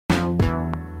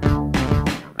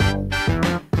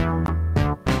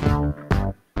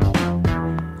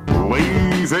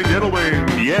Ladies and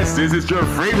gentlemen, yes, this is your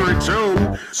favorite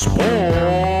show,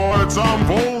 Sports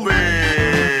Unfolded,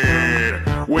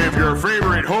 with your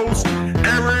favorite hosts,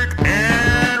 Eric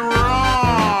and Ron.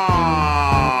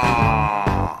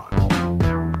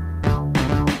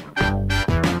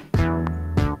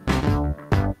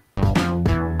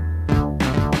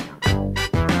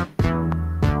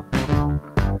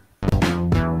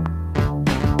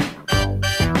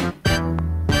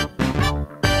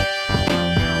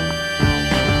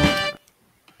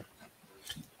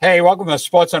 Hey, welcome to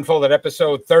Sports Unfolded,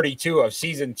 episode 32 of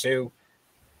season 2.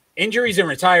 Injuries and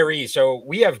retirees. So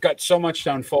we have got so much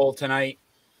to unfold tonight.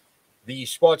 The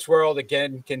sports world,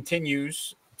 again,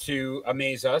 continues to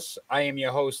amaze us. I am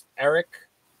your host, Eric.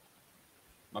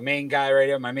 My main guy right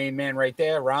there, my main man right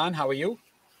there. Ron, how are you?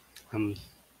 I'm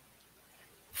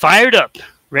fired up,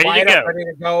 ready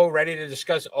to go, ready to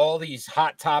discuss all these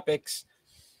hot topics.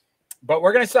 But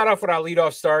we're going to start off with our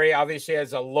leadoff story, obviously,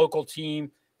 as a local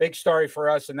team. Big story for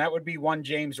us, and that would be one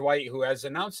James White, who has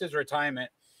announced his retirement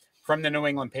from the New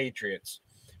England Patriots.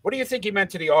 What do you think he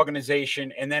meant to the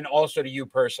organization and then also to you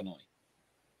personally?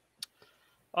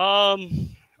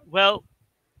 Well,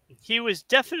 he was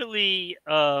definitely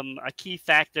a key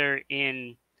factor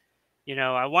in,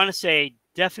 I want to say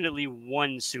definitely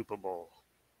one Super Bowl.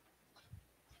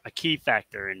 A key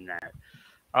factor in that.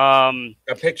 A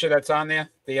picture that's on there,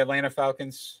 the Atlanta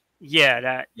Falcons.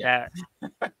 Yeah,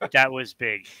 that was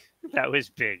big. That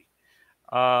was big.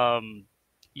 Look,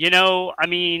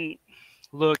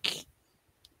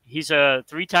 he's a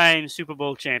 3-time Super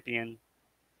Bowl champion.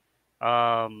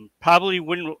 Probably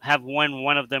wouldn't have won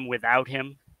one of them without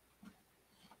him.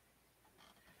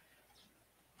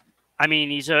 I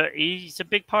mean, he's a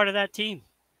big part of that team.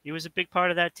 He was a big part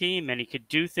of that team, and he could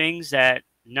do things that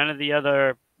none of the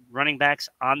other running backs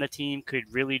on the team could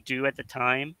really do at the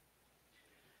time.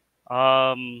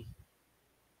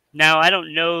 Now, I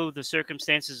don't know the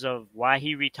circumstances of why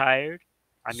he retired.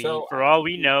 I mean, for all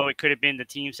we know, it could have been the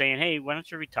team saying, hey, why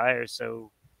don't you retire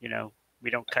so, we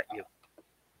don't cut you.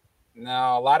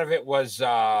 No, a lot of it was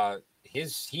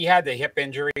he had the hip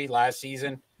injury last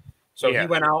season. So he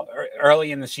went out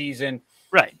early in the season.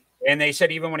 Right. And they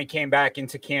said even when he came back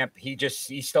into camp, he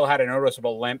still had a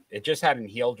noticeable limp. It just hadn't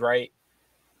healed right.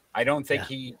 I don't think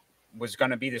he was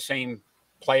going to be the same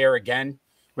player again.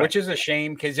 Right. Which is a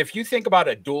shame, because if you think about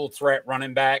a dual threat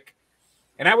running back,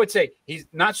 and I would say he's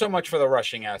not so much for the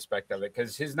rushing aspect of it,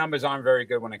 because his numbers aren't very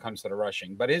good when it comes to the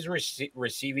rushing, but his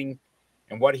receiving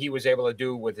and what he was able to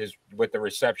do with the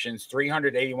receptions,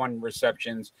 381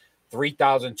 receptions,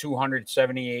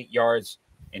 3,278 yards,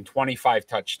 and 25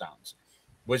 touchdowns,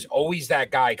 was always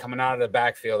that guy coming out of the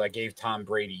backfield that gave Tom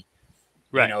Brady,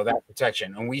 that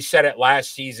protection. And we said it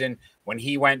last season when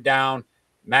he went down,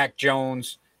 Mac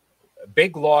Jones.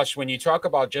 Big loss when you talk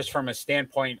about just from a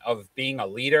standpoint of being a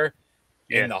leader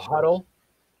in the huddle.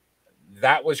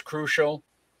 That was crucial.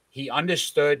 He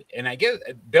understood, and I guess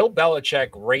Bill Belichick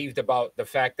raved about the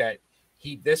fact that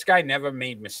this guy never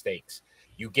made mistakes.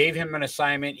 You gave him an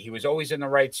assignment. He was always in the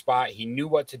right spot. He knew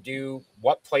what to do,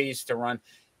 what plays to run.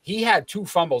 He had 2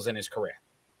 fumbles in his career.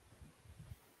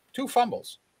 2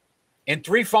 fumbles and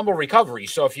 3 fumble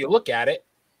recoveries. So if you look at it,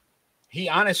 he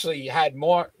honestly had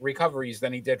more recoveries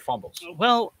than he did fumbles.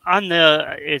 Well,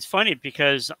 it's funny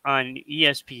because on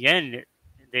ESPN,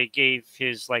 they gave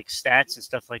his stats and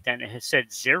stuff like that, and it said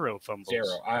 0 fumbles. 0.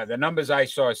 The numbers I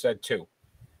saw said 2,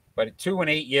 but 2 in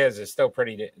 8 years is still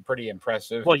pretty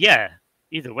impressive. Well, yeah,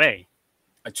 either way.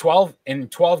 12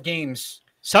 games.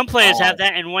 Some players have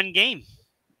that in one game.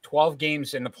 12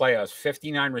 games in the playoffs,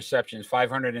 59 receptions,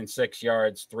 506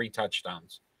 yards, 3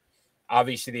 touchdowns.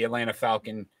 Obviously, the Atlanta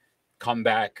Falcon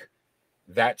comeback,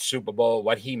 that Super Bowl,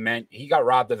 what he meant. He got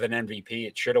robbed of an MVP.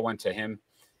 It should have went to him.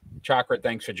 Chakra,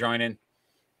 thanks for joining.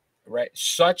 Right,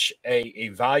 such a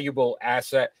valuable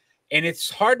asset, and it's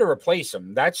hard to replace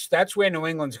him. That's where New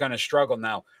England's going to struggle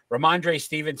now. Ramondre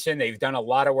Stevenson, they've done a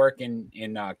lot of work in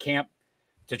camp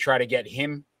to try to get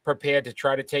him prepared to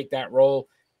try to take that role.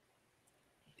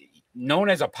 Known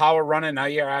as a power runner, now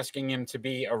you're asking him to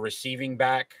be a receiving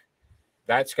back.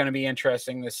 That's going to be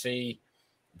interesting to see.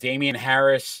 Damian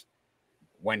Harris,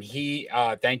 when he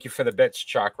thank you for the bits,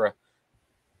 Chakra.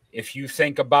 If you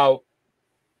think about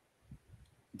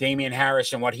Damian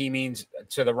Harris and what he means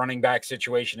to the running back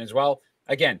situation as well,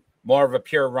 again, more of a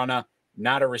pure runner,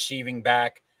 not a receiving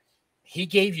back. He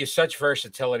gave you such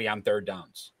versatility on 3rd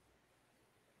downs.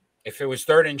 If it was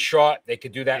 3rd and short, they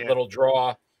could do that little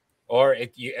draw. Or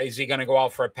is he going to go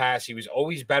out for a pass? He was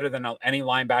always better than any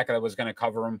linebacker that was going to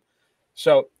cover him.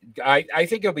 So I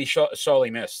think he'll be sorely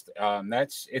missed.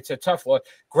 It's a tough look.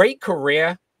 Great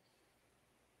career.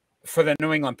 for the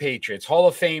New England Patriots. Hall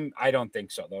of Fame, I don't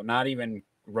think so, though. Not even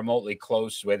remotely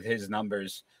close with his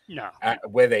numbers No.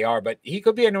 where they are. But he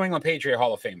could be a New England Patriot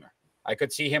Hall of Famer. I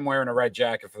could see him wearing a red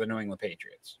jacket for the New England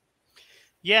Patriots.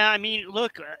 Yeah, I mean,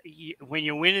 look, when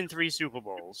you're winning 3 Super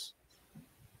Bowls,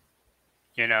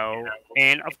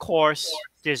 and of course,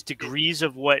 there's degrees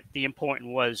of what the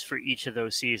important was for each of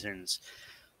those seasons.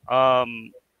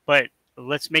 But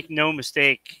let's make no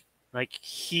mistake, like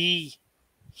he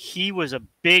was a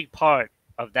big part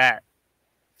of that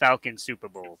Falcon Super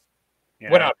Bowl.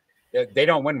 Without, they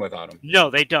don't win without him. No,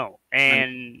 they don't.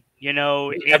 And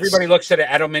everybody looks at an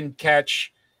Edelman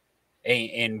catch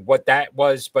and what that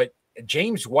was, but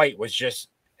James White was just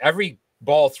every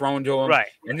ball thrown to him, right?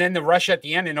 And then the rush at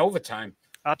the end in overtime.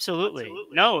 Absolutely.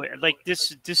 No, like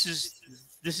this is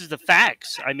the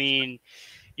facts. I mean,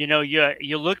 you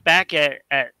look back at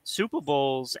Super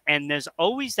Bowls, and there's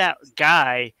always that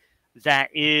guy that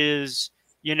is,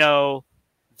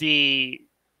 the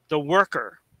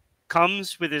worker,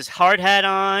 comes with his hard hat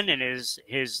on and his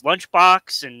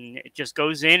lunchbox, and it just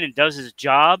goes in and does his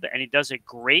job, and he does it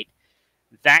great.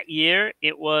 That year,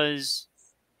 it was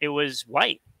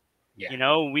White.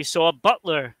 Yeah. We saw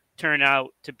Butler turn out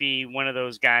to be one of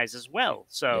those guys as well.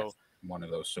 So yes, one of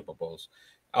those Super Bowls.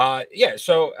 Yeah.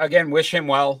 So again, wish him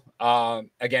well.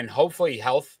 Again, hopefully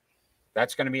health.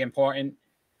 That's going to be important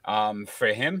for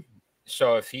him.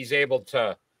 So if he's able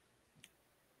to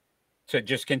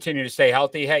just continue to stay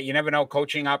healthy, hey, you never know,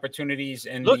 coaching opportunities.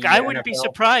 And I wouldn't be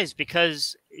surprised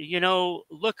because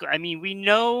look, I mean, we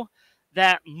know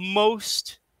that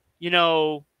most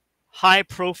high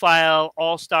profile,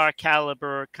 all-star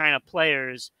caliber kind of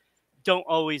players don't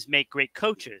always make great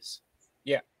coaches.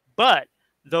 Yeah. But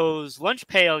those lunch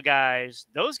pail guys,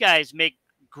 those guys make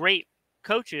great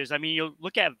coaches. I mean, you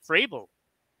look at Vrabel.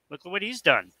 Look at what he's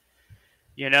done.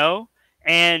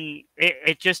 And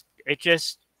it just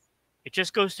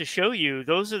goes to show you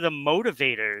those are the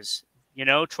motivators.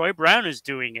 Troy Brown is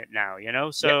doing it now,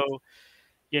 So,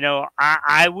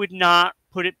 I would not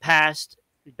put it past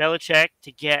Belichick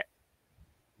to get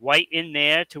White in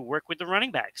there to work with the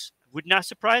running backs. Would not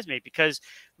surprise me because,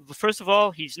 first of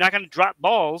all, he's not going to drop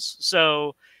balls.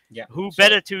 So, who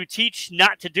better to teach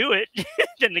not to do it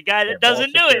than the guy that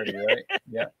doesn't do it? Right?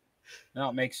 Yeah. No,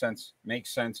 it makes sense.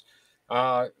 Makes sense.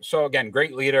 So, again,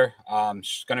 great leader. Going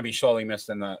to be sorely missed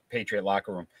in the Patriot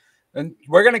locker room. And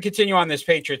we're going to continue on this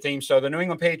Patriot theme. So, the New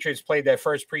England Patriots played their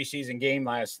first preseason game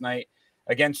last night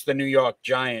against the New York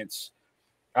Giants.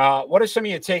 What are some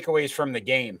of your takeaways from the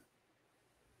game?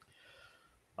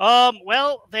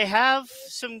 Well, they have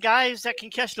some guys that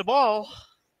can catch the ball.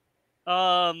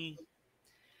 I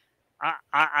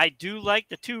do like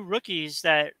the 2 rookies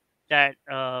that got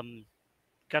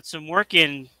some work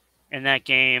in that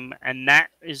game, and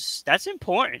that's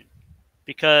important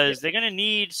because they're going to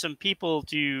need some people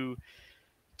to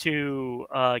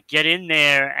get in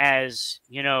there as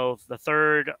the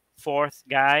 3rd, 4th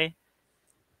guy.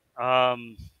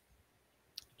 I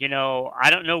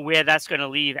don't know where that's going to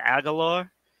leave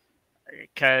Aguilar.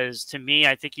 Because to me,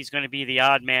 I think he's going to be the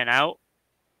odd man out.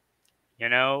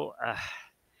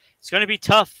 It's going to be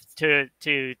tough to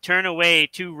turn away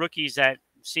 2 rookies that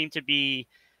seem to be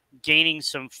gaining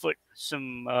some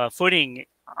footing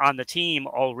on the team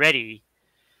already.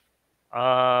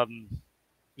 Yeah,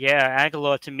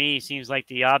 Aguilar to me seems like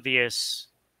the obvious.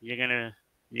 You're gonna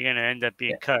end up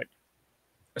being cut.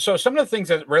 So some of the things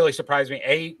that really surprised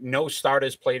me: no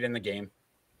starters played in the game.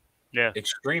 Yeah,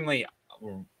 extremely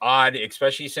odd,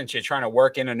 especially since you're trying to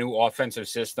work in a new offensive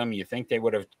system. You think they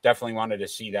would have definitely wanted to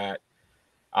see that.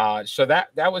 So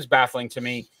that was baffling to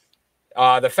me.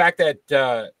 The fact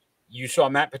that you saw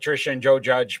Matt Patricia and Joe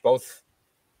Judge both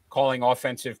calling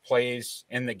offensive plays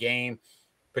in the game.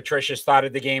 Patricia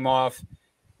started the game off,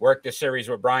 worked the series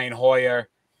with Brian Hoyer,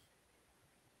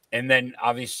 and then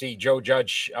obviously Joe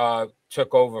Judge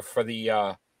took over for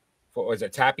the what was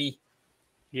it, Tappy?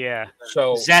 Yeah.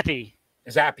 So Zappy.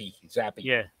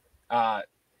 Yeah.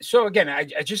 So again, I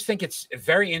just think it's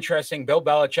very interesting. Bill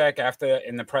Belichick,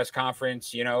 in the press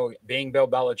conference, being Bill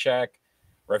Belichick,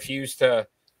 refused to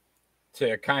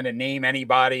kind of name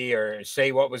anybody or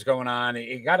say what was going on.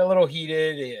 It got a little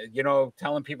heated,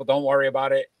 telling people don't worry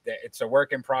about it. It's a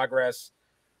work in progress.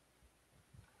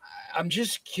 I'm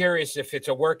just curious if it's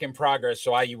a work in progress,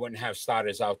 so why you wouldn't have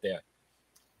starters out there.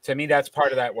 To me, that's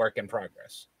part of that work in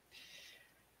progress.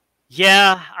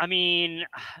 Yeah, I mean,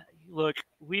 look,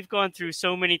 we've gone through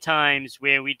so many times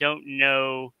where we don't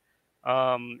know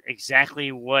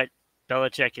exactly what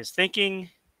Belichick is thinking.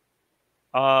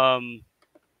 And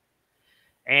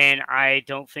I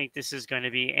don't think this is going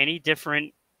to be any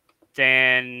different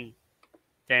than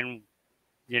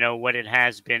what it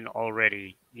has been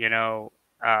already.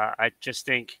 I just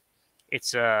think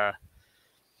it's we're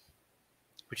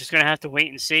just gonna have to wait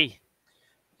and see.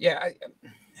 Yeah,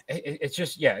 it's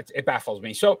just it baffles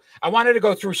me. So I wanted to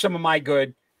go through some of my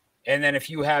good, and then if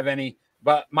you have any,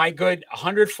 but my good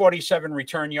 147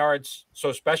 return yards.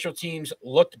 So special teams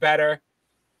looked better.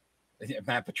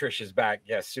 Matt Patricia's back.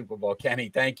 Yes, Super Bowl. Kenny,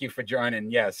 thank you for joining.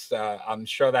 Yes, I'm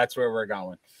sure that's where we're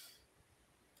going.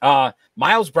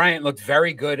 Miles Bryant looked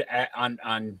very good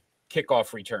on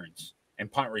kickoff returns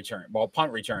and punt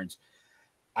returns.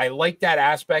 I like that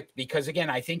aspect because, again,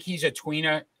 I think he's a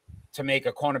tweener to make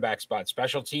a cornerback spot.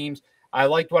 Special teams, I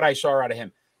liked what I saw out of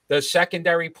him. The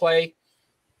secondary play,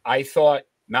 I thought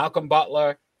Malcolm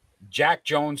Butler, Jack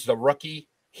Jones, the rookie,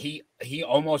 he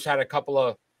almost had a couple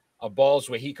of balls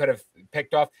where he could have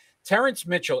picked off. Terrence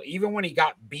Mitchell, even when he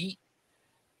got beat,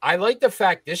 I like the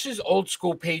fact this is old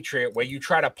school Patriot where you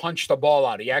try to punch the ball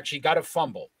out. He actually got a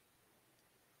fumble.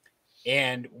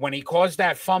 And when he caused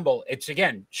that fumble, it's,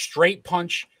 again, straight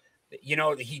punch.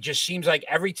 He just seems like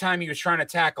every time he was trying to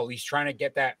tackle, he's trying to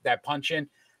get that punch in.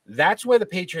 That's where the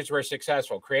Patriots were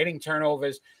successful, creating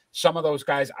turnovers. Some of those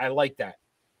guys, I like that.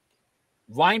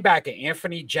 Linebacker,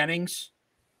 Anthony Jennings.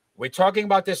 We're talking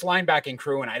about this linebacking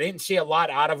crew, and I didn't see a lot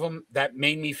out of them that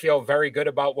made me feel very good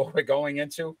about what we're going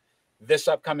into this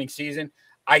upcoming season.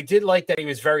 I did like that he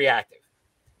was very active.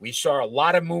 We saw a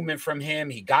lot of movement from him.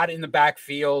 He got in the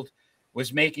backfield,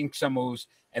 was making some moves.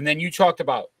 And then you talked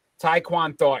about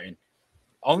Tyquan Thornton.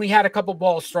 Only had a couple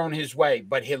balls thrown his way,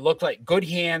 but he looked like good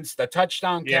hands, the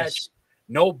touchdown catch,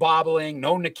 no bobbling,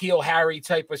 no N'Keal Harry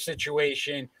type of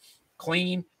situation,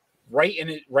 clean, right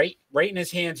in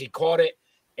his hands. He caught it,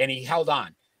 and he held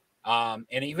on.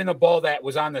 And even the ball that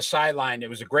was on the sideline, it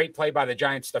was a great play by the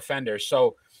Giants defender.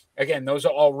 So, again, those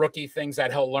are all rookie things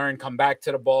that he'll learn, come back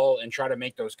to the ball and try to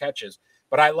make those catches.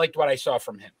 But I liked what I saw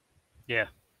from him. Yeah.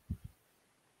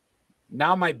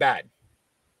 Now my bad.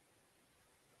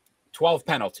 12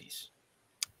 penalties.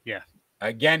 Yeah.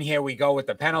 Again, here we go with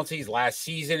the penalties. Last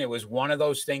season, it was one of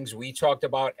those things we talked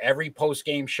about every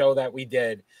post-game show that we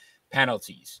did,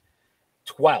 penalties.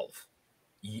 12.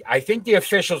 I think the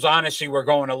officials, honestly, were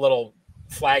going a little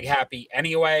flag happy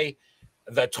anyway.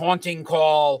 The taunting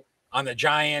call on the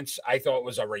Giants, I thought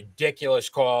was a ridiculous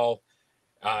call.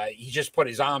 He just put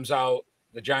his arms out,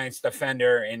 the Giants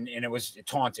defender, and it was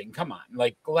taunting. Come on.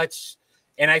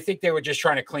 And I think they were just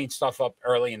trying to clean stuff up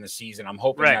early in the season. I'm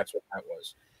hoping that's what that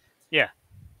was. Yeah.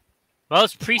 Well,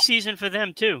 it's preseason for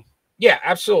them, too. Yeah,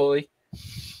 absolutely.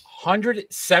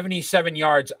 177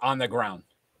 yards on the ground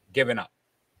given up.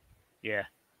 Yeah.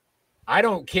 I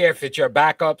don't care if it's your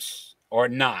backups or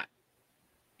not.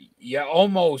 You're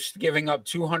almost giving up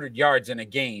 200 yards in a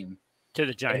game. To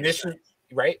the Giants. And this is,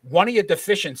 right? One of your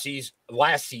deficiencies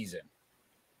last season.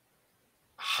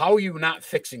 How are you not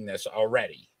fixing this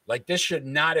already? Like, this should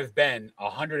not have been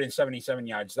 177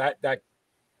 yards. That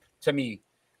to me,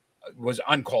 was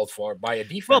uncalled for by a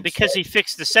defense. Well, because he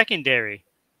fixed the secondary.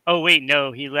 Oh, wait,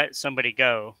 no, he let somebody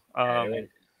go. They're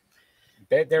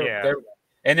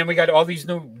and then we got all these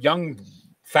new young,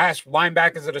 fast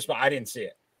linebackers at the spot. I didn't see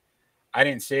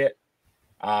it.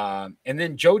 And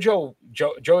then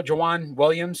Joanne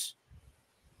Williams,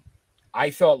 I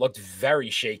thought looked very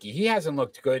shaky. He hasn't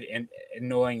looked good in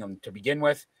New England to begin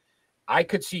with. I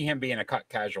could see him being a cut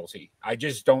casualty. I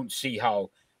just don't see how.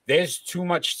 There's too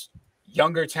much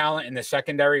younger talent in the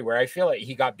secondary where I feel like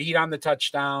he got beat on the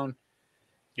touchdown.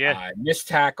 Yeah. Missed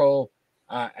tackle.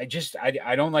 I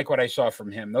don't like what I saw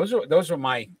from him. Those were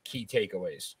my key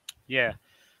takeaways. Yeah.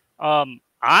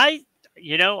 I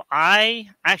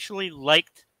actually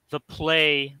liked the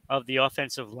play of the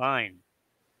offensive line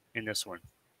in this one.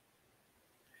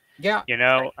 Yeah.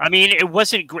 I mean, it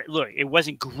wasn't great. Look, it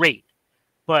wasn't great,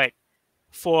 but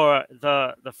for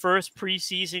the first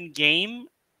preseason game,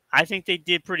 I think they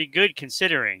did pretty good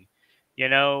considering,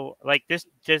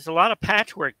 there's a lot of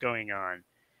patchwork going on.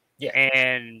 Yeah.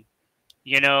 And,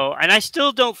 and I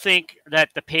still don't think that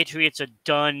the Patriots are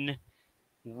done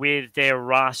with their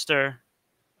roster.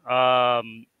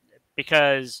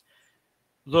 Because,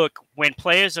 look, when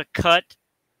players are cut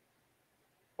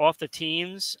off the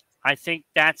teams, I think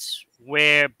that's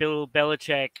where Bill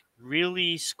Belichick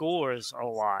really scores a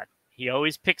lot. He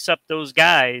always picks up those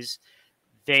guys.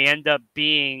 They end up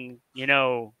being,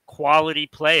 quality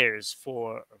players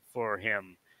for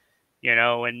him,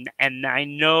 and I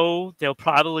know there'll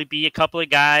probably be a couple of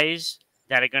guys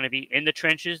that are going to be in the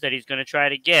trenches that he's going to try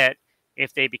to get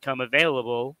if they become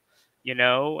available,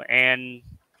 and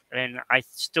I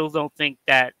still don't think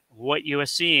that what you are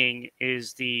seeing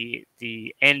is the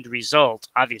end result,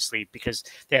 obviously, because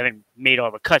they haven't made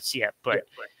all the cuts yet. But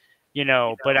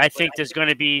But I think there's going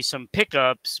to be some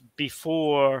pickups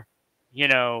before,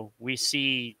 we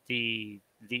see the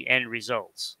end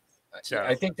results. So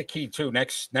I think the key too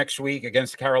next week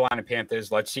against the Carolina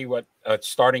Panthers. Let's see what a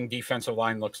starting defensive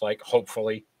line looks like.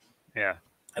 Hopefully, yeah,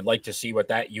 I'd like to see what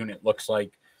that unit looks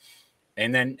like.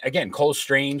 And then again, Cole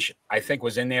Strange, I think,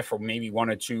 was in there for maybe 1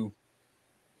 or 2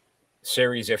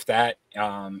 series, if that.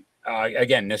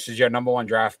 Again, this is your number 1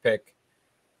 draft pick.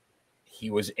 He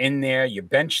was in there. You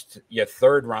benched your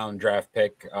 3rd round draft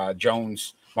pick,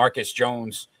 Marcus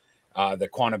Jones, the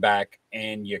cornerback,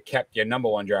 and you kept your number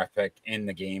 1 draft pick in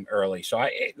the game early. So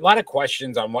a lot of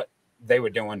questions on what they were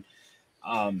doing.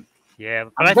 Yeah,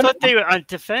 but I thought they were on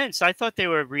defense. I thought they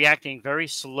were reacting very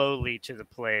slowly to the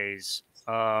plays.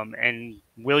 And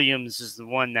Williams is the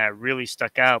one that really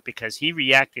stuck out because he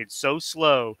reacted so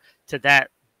slow to that,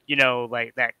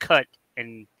 like that cut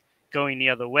and going the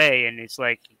other way. And it's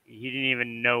like he didn't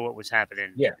even know what was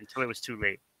happening until it was too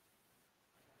late.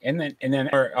 And then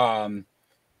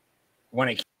when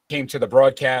it came to the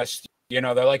broadcast,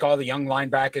 they're like, all the young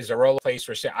linebackers are all over the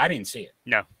place. I didn't see it.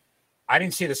 No. I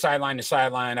didn't see the sideline to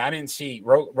sideline. I didn't see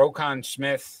Rokon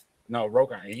Smith. No,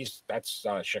 Rokon. That's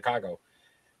Chicago.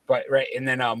 But right, and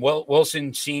then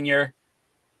Wilson Sr.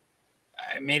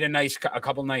 made a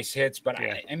couple nice hits, but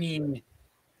yeah. I mean,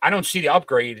 I don't see the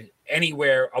upgrade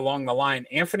anywhere along the line.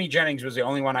 Anthony Jennings was the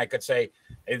only one I could say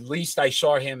at least I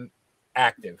saw him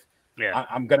active. Yeah,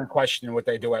 I'm going to question what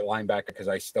they do at linebacker because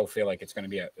I still feel like it's going to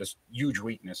be a huge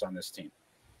weakness on this team.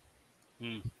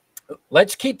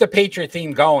 Let's keep the Patriot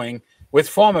theme going with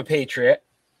former Patriot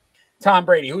Tom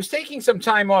Brady, who's taking some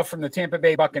time off from the Tampa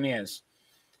Bay Buccaneers.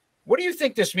 What do you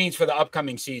think this means for the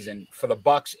upcoming season for the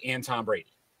Bucs and Tom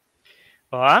Brady?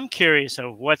 Well, I'm curious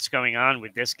of what's going on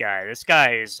with this guy. This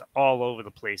guy is all over the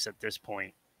place at this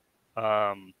point.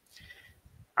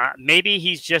 Maybe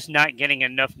he's just not getting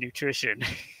enough nutrition.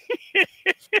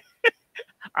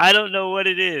 I don't know what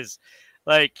it is.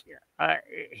 Like,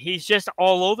 he's just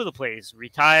all over the place,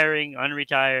 retiring,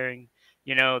 unretiring,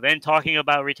 then talking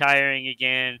about retiring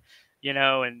again,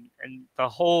 and the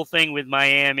whole thing with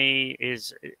Miami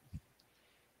is,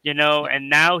 and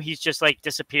now he's just like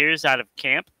disappears out of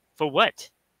camp for what?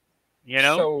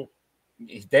 So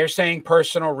they're saying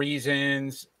personal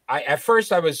reasons. At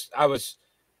first I was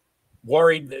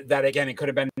worried that again it could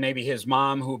have been maybe his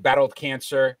mom who battled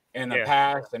cancer in the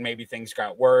past and maybe things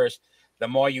got worse. The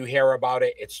more you hear about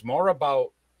it, it's more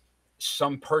about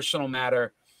some personal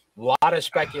matter. A lot of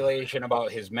speculation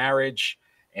about his marriage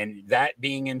and that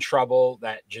being in trouble,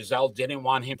 that Giselle didn't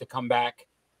want him to come back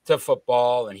to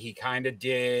football and he kind of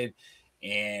did,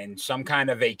 and some kind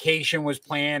of vacation was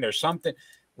planned or something.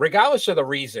 Regardless of the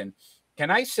reason, can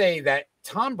I say that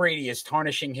Tom Brady is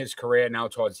tarnishing his career now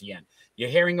towards the end? You're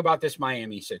hearing about this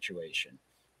Miami situation,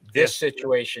 this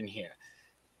situation here.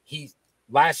 He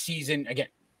last season, again,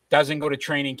 doesn't go to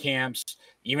training camps.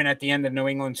 Even at the end of New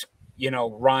England's,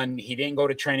 run, he didn't go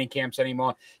to training camps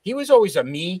anymore. He was always a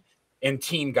me and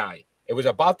team guy. It was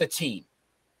about the team.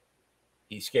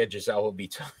 He's scared Giselle will be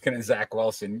talking to Zach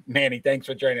Wilson. Manny, thanks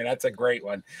for joining. That's a great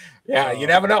one. Yeah, you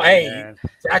never know. Hey,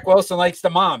 Zach Wilson likes the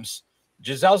moms.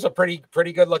 Giselle's a pretty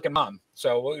good looking mom.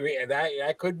 So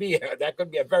that could be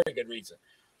a very good reason.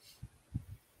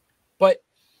 But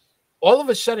all of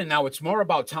a sudden now it's more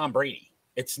about Tom Brady.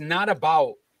 It's not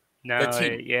about the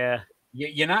team.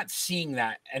 You're not seeing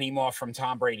that anymore from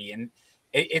Tom Brady. And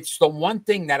it's the one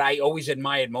thing that I always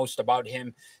admired most about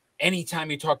him. Anytime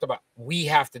he talked about, we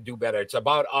have to do better. It's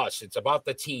about us. It's about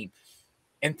the team.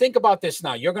 And think about this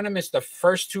now. You're going to miss the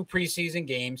first 2 preseason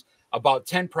games, about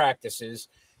 10 practices.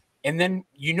 And then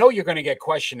you're going to get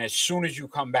questioned as soon as you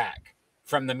come back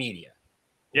from the media.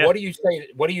 Yeah. What do you say?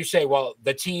 What do you say? Well,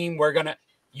 the team,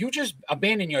 you just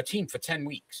abandon your team for 10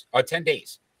 weeks or 10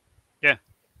 days. Yeah.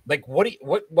 Like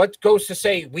what goes to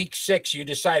say week 6, you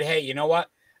decide, hey, you know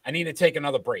what? I need to take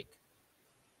another break.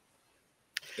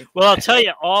 Well, I'll tell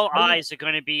you, all eyes are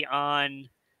going to be on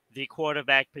the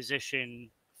quarterback position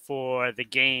for the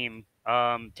game.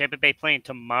 Tampa Bay playing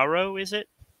tomorrow, is it?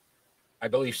 I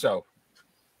believe so.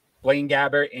 Blaine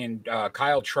Gabbert and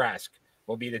Kyle Trask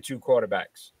will be the 2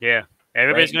 quarterbacks. Yeah,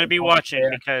 everybody's going to be watching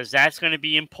because that's going to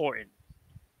be important.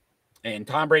 And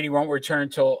Tom Brady won't return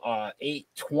till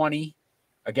 8:20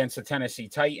 against the Tennessee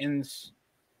Titans.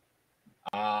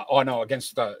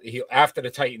 After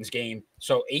the Titans game.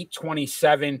 So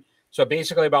 8:27. So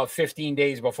basically about 15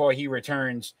 days before he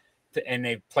returns and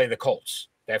they play the Colts,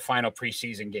 that final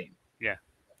preseason game. Yeah.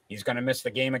 He's going to miss the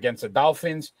game against the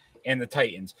Dolphins and the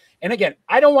Titans. And again,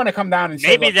 I don't want to come down and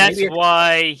say, maybe that's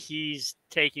why he's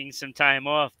taking some time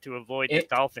off to avoid the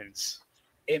Dolphins.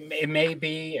 It may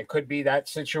be, it could be that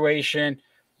situation.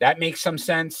 That makes some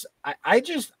sense. I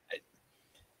just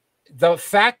the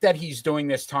fact that he's doing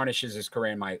this tarnishes his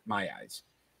career in my eyes.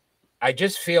 I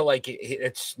just feel like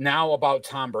it's now about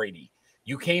Tom Brady.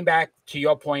 You came back, to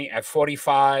your point, at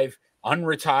 45,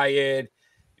 unretired,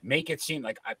 make it seem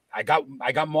like I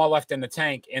got more left in the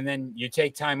tank, and then you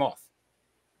take time off.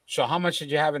 So how much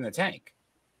did you have in the tank?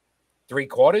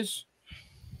 3/4?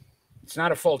 It's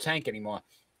not a full tank anymore.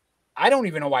 I don't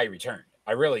even know why he returned.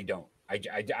 I really don't.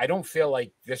 I don't feel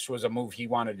like this was a move he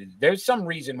wanted to do. There's some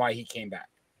reason why he came back.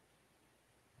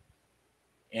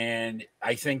 And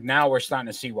I think now we're starting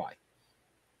to see why.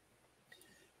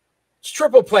 It's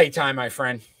triple play time, my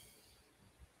friend.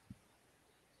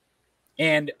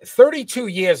 And 32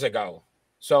 years ago,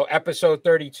 so episode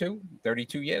 32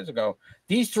 years ago,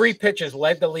 these three pitchers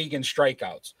led the league in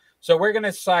strikeouts. So we're going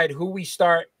to decide who we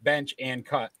start, bench, and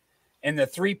cut. And the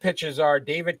three pitchers are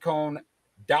David Cone,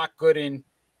 Doc Gooden,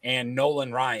 and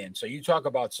Nolan Ryan. So you talk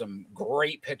about some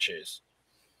great pitchers.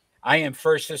 I am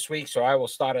first this week, so I will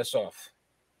start us off.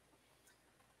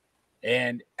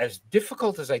 And as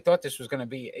difficult as I thought this was going to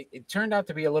be, it turned out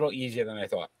to be a little easier than I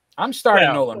thought. I'm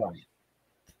starting Nolan Ryan.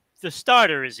 The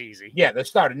starter is easy. Yeah, the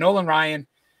starter. Nolan Ryan,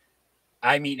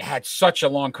 I mean, had such a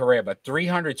long career, but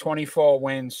 324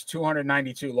 wins,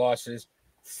 292 losses,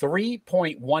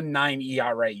 3.19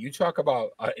 ERA. You talk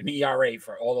about an ERA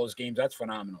for all those games. That's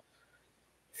phenomenal.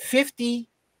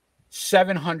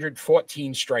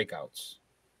 5,714 strikeouts.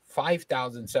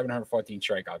 5,714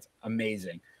 strikeouts.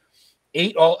 Amazing.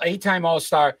 Eight-time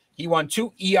All-Star. He won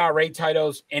 2 ERA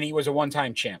titles, and he was a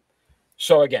one-time champ.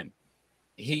 So, again,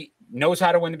 he knows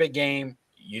how to win the big game.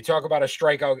 You talk about a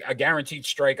strikeout, a guaranteed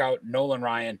strikeout, Nolan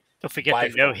Ryan. Don't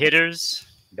forget the no-hitters.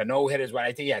 The no-hitters,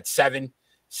 I think he had seven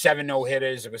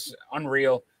no-hitters. It was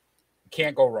unreal.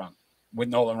 Can't go wrong with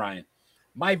Nolan Ryan.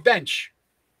 My bench,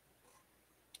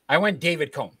 I went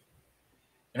David Cone.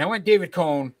 And I went David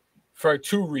Cone for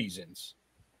 2 reasons.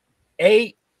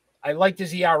 A, I liked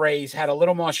his ERAs, had a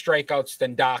little more strikeouts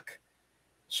than Doc.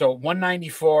 So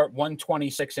 194,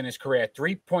 126 in his career,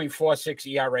 3.46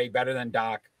 ERA, better than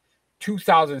Doc,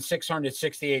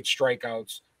 2,668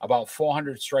 strikeouts, about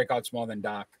 400 strikeouts more than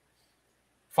Doc,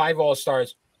 5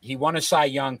 All-Stars. He won a Cy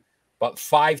Young, but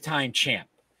 5-time champ.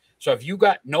 So if you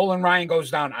got Nolan Ryan goes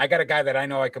down, I got a guy that I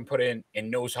know I can put in and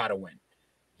knows how to win.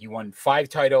 He won 5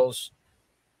 titles,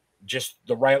 just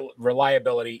the right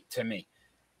reliability to me.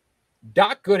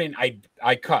 Doc Gooden,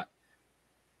 I cut.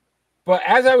 But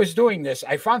as I was doing this,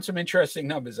 I found some interesting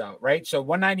numbers out, right? So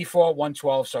 194,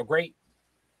 112, so great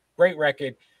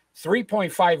record.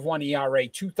 3.51 ERA,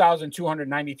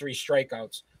 2,293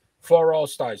 strikeouts, 4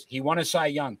 All-Stars. He won a Cy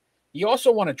Young. He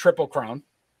also won a Triple Crown.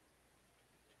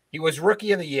 He was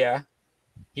Rookie of the Year.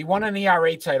 He won an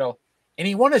ERA title, and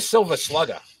he won a Silver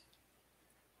Slugger.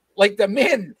 Like the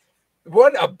man,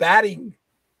 what a batting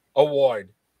award.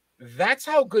 That's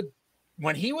how good,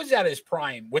 when he was at his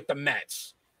prime with the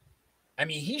Mets, I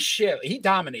mean, he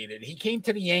dominated. He came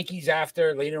to the Yankees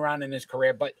later on in his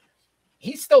career, but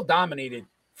he still dominated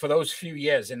for those few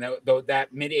years in that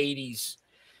mid-'80s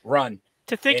run.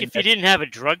 To think if he didn't have a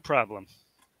drug problem.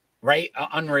 Right?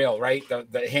 Unreal, right?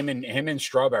 Him and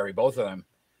Strawberry, both of them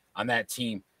on that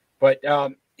team. But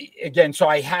again, so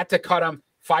I had to cut him.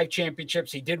 5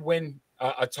 championships. He did win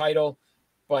a title,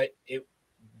 but it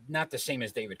not the same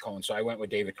as David Cone. So I went with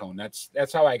David Cone. That's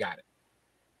how I got it.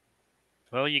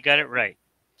 Well, you got it right.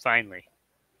 Finally.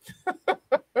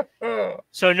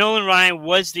 So Nolan Ryan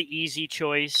was the easy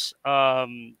choice.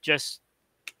 Just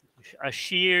a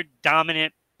sheer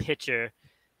dominant pitcher.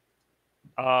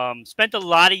 Spent a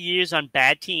lot of years on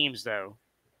bad teams, though.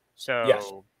 So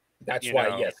yes, that's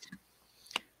why. Yes.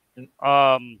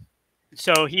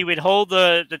 So he would hold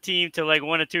the team to like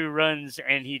 1 or 2 runs,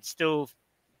 and he'd still,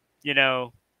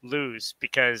 lose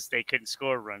because they couldn't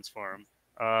score runs for him.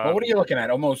 Well, what are you looking at?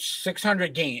 Almost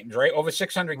 600 games, right? Over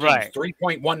 600 games, right.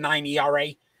 3.19 ERA.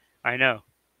 I know.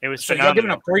 It was so phenomenal. You're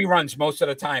giving up 3 runs most of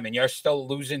the time, and you're still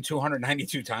losing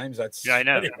 292 times. Yeah, I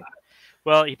know.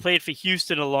 Well, he played for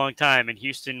Houston a long time, and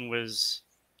Houston was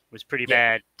pretty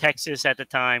bad. Texas at the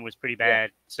time was pretty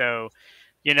bad. So,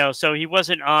 so he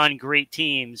wasn't on great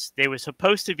teams. They were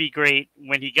supposed to be great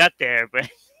when he got there, but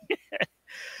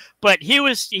but he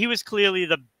was clearly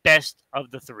the best of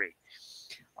the 3.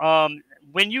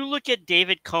 When you look at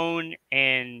David Cone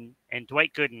and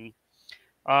Dwight Gooden,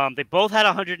 they both had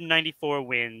 194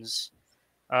 wins.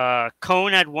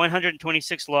 Cone had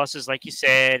 126 losses, like you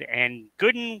said, and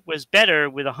Gooden was better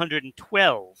with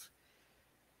 112.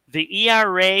 The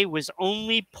ERA was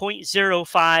only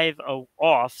 0.05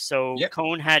 off, so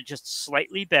Cone had just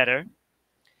slightly better.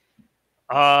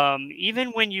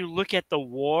 Even when you look at the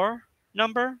WAR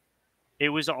number, It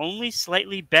was only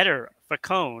slightly better for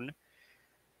Cone.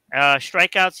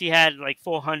 Strikeouts, he had like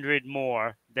 400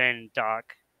 more than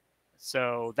Doc.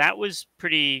 So that was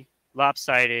pretty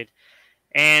lopsided.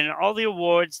 And all the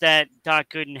awards that Doc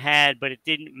Gooden had, but it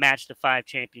didn't match the 5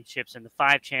 championships. And the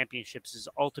 5 championships is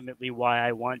ultimately why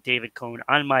I want David Cone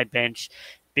on my bench,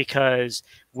 because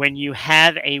when you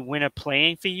have a winner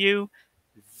playing for you,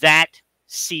 that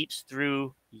seeps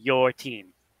through your team.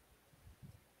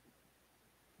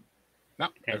 No,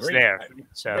 It's agreed. there.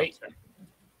 So Great.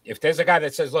 If there's a guy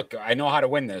that says, "Look, I know how to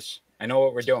win this. I know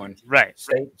what we're doing." Right.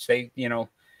 Stay. You know,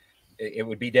 it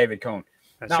would be David Cone.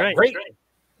 That's now, right. great.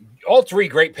 All 3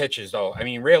 great pitches, though. I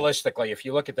mean, realistically, if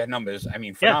you look at the numbers, I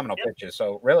mean, phenomenal pitches.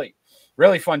 So really,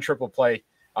 really fun triple play.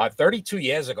 32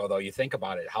 years ago, though, you think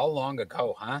about it. How long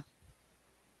ago, huh?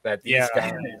 That these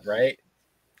guys, right?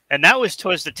 And that was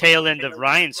towards the tail end of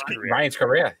Ryan's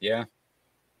career. Yeah.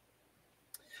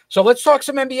 So let's talk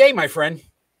some NBA, my friend.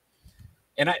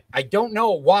 And I don't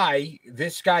know why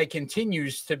this guy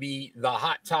continues to be the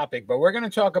hot topic, but we're going to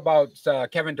talk about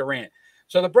Kevin Durant.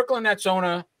 So the Brooklyn Nets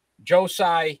owner, Joe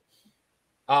Tsai,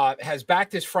 has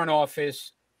backed his front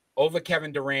office over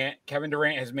Kevin Durant. Kevin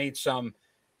Durant has made some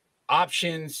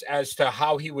options as to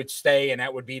how he would stay, and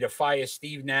that would be to fire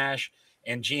Steve Nash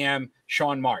and GM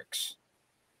Sean Marks.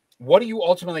 What do you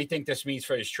ultimately think this means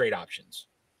for his trade options?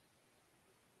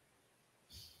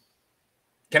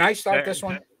 Can I start this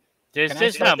one?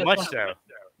 There's not much, though.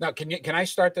 No, can I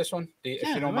start this one? If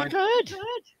you don't mind. Go ahead.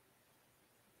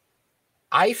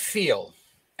 I feel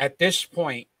at this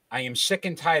point, I am sick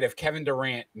and tired of Kevin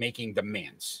Durant making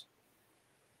demands.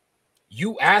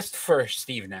 You asked for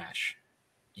Steve Nash.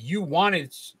 You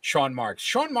wanted Sean Marks.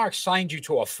 Sean Marks signed you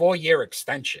to a 4-year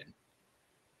extension.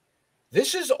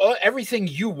 This is everything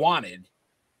you wanted.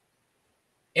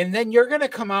 And then you're going to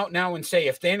come out now and say,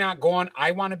 if they're not gone,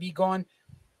 I want to be gone.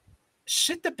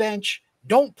 Sit the bench.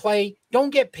 Don't play.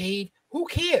 Don't get paid. Who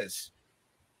cares?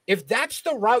 If that's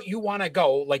the route you want to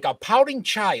go, like a pouting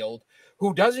child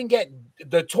who doesn't get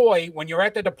the toy when you're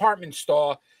at the department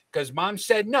store because mom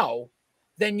said no,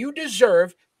 then you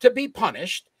deserve to be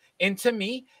punished. And to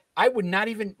me, I would not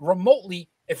even remotely,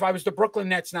 if I was the Brooklyn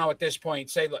Nets now at this point,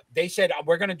 say, look, they said,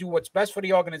 we're going to do what's best for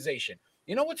the organization.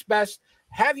 You know what's best?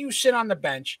 Have you sit on the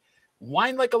bench,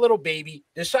 whine like a little baby,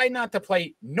 decide not to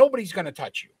play. Nobody's going to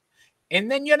touch you. And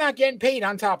then you're not getting paid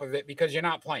on top of it because you're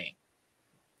not playing.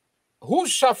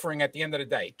 Who's suffering at the end of the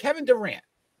day? Kevin Durant.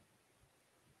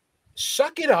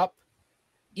 Suck it up.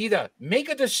 Either make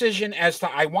a decision as to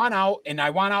I want out, and I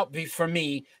want out for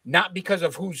me, not because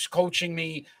of who's coaching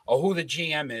me or who the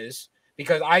GM is,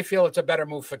 because I feel it's a better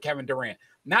move for Kevin Durant.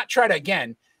 Not try to,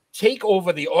 again, take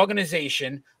over the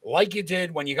organization like you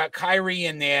did when you got Kyrie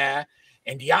in there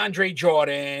and DeAndre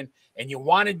Jordan and you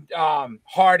wanted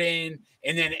Harden,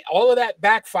 and then all of that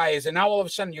backfires, and now all of a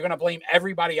sudden you're going to blame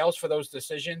everybody else for those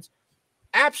decisions.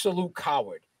 Absolute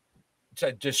coward. It's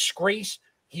a disgrace.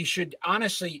 He should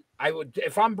honestly, I would,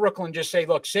 if I'm Brooklyn, just say,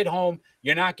 look, sit home.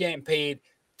 You're not getting paid.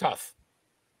 Tough.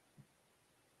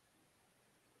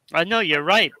 I know you're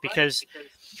right because,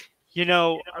 you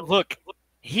know, look,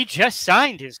 he just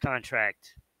signed his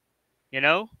contract, you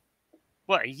know,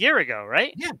 what, a year ago,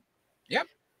 right? Yeah. Yep.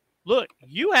 Look,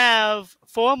 you have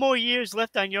 4 more years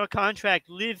left on your contract.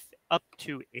 Live up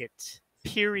to it,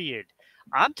 period.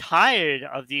 I'm tired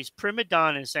of these prima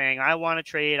donnas saying, I want to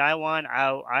trade, I want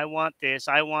out, I want this,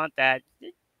 I want that.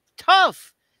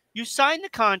 Tough. You signed the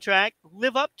contract,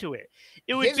 live up to it.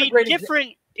 It would be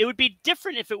different. It would be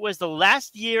different if it was the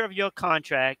last year of your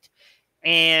contract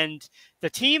and the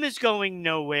team is going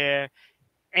nowhere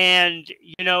and,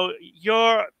 you know,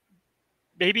 you're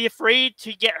maybe afraid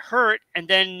to get hurt and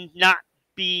then not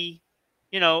be,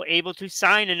 you know, able to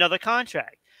sign another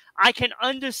contract. I can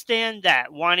understand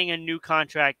that, wanting a new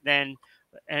contract then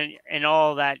and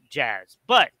all that jazz.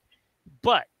 But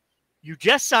you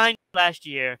just signed last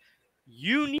year.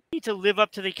 You need to live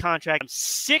up to the contract. I'm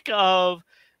sick of,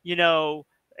 you know,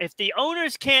 if the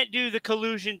owners can't do the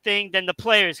collusion thing, then the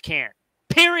players can't.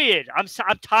 Period. I'm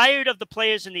tired of the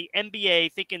players in the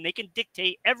NBA thinking they can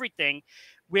dictate everything,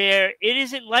 where it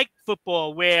isn't like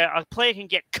football where a player can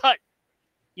get cut,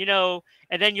 you know,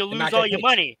 and then you lose all your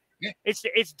money. Yeah.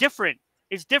 It's different.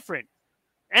 It's different.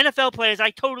 NFL players,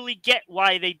 I totally get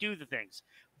why they do the things.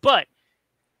 But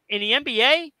in the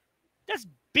NBA, that's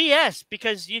BS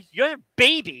because you're a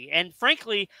baby. And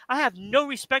frankly, I have no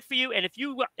respect for you. And if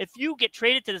you get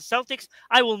traded to the Celtics,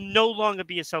 I will no longer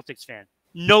be a Celtics fan.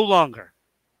 No longer.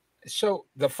 So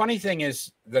the funny thing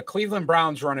is the Cleveland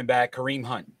Browns running back, Kareem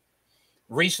Hunt,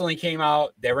 recently came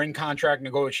out. They're in contract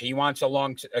negotiation. He wants a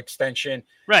long extension.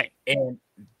 Right. And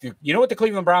you know what the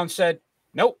Cleveland Browns said?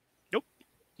 Nope.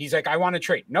 He's like, I want to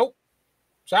trade. Nope.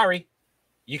 Sorry.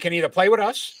 You can either play with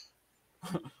us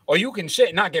or you can sit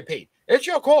and not get paid. It's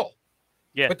your call.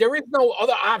 Yeah. But there is no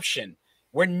other option.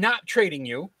 We're not trading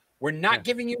you. We're not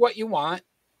giving you what you want.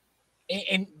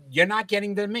 And you're not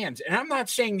getting the demands. And I'm not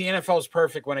saying the NFL is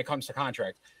perfect when it comes to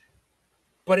contracts.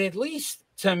 But at least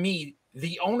to me,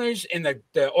 the owners and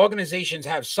the organizations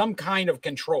have some kind of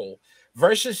control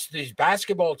versus these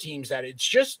basketball teams that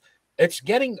it's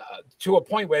getting to a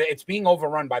point where it's being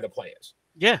overrun by the players.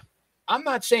 Yeah. I'm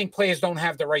not saying players don't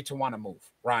have the right to want to move,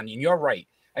 Ronnie, and you're right.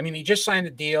 I mean, he just signed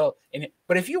a deal.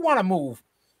 But if you want to move,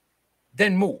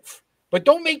 then move. But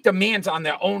don't make demands on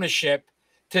their ownership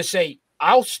to say,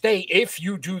 I'll stay if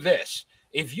you do this.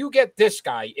 If you get this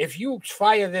guy, if you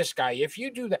fire this guy, if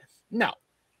you do that. No.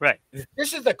 Right. If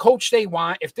this is the coach they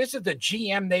want, if this is the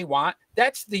GM they want,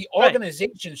 that's the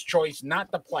organization's choice,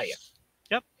 not the player.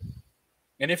 Yep.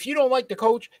 And if you don't like the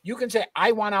coach, you can say,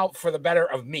 I want out for the better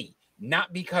of me,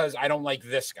 not because I don't like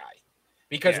this guy.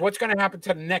 Because what's going to happen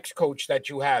to the next coach that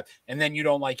you have, and then you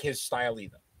don't like his style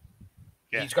either?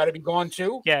 Yeah. He's got to be gone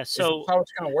too? Yeah, so is this how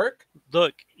it's going to work?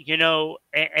 Look,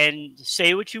 and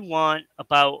say what you want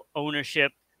about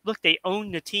ownership. Look, they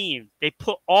own the team. They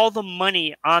put all the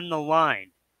money on the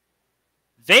line.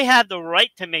 They have the right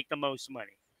to make the most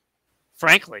money,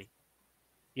 frankly.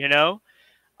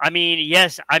 I mean,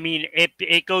 yes,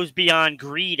 it goes beyond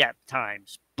greed at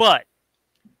times, but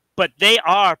they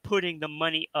are putting the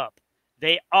money up.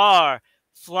 They are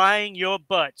flying your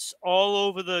butts all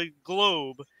over the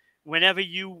globe whenever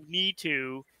you need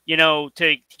to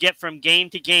get from game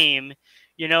to game.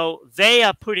 They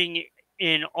are putting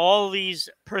in all these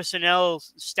personnel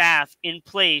staff in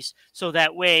place so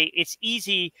that way it's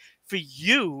easy for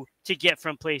you to get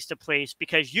from place to place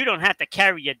because you don't have to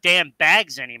carry your damn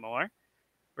bags anymore,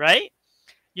 right?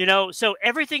 So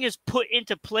everything is put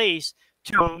into place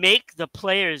to make the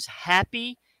players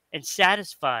happy and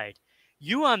satisfied.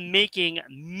 You are making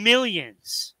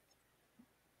millions,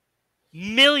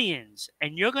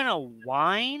 and you're going to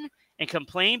whine and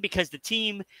complain because the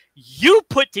team you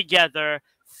put together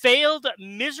failed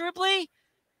miserably?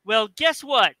 Well, guess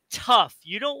what? Tough.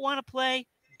 You don't want to play?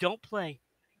 Don't play.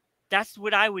 That's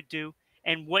what I would do.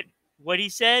 And what he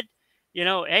said,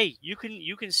 hey, you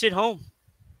can sit home.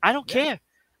 I don't care.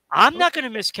 I'm not going to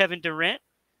miss Kevin Durant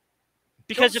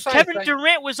because if Kevin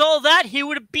Durant was all that, he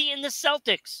would have beaten the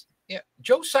Celtics. Yeah,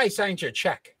 Joe Tsai signed your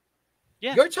check.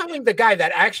 Yeah. You're telling the guy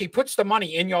that actually puts the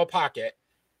money in your pocket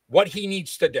what he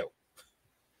needs to do.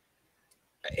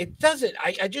 It doesn't.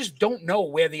 I just don't know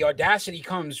where the audacity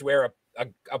comes where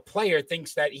a player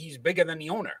thinks that he's bigger than the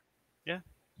owner. Yeah.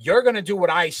 You're going to do what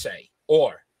I say,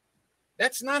 or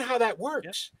that's not how that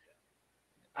works.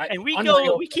 Yep. And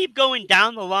we keep going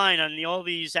down the line on all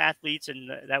these athletes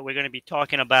that we're going to be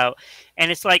talking about.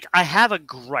 And it's like, I have a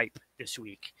gripe this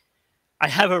week. I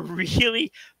have a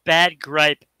really bad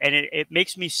gripe, and it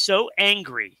makes me so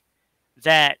angry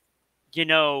that,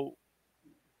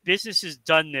 business is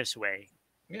done this way.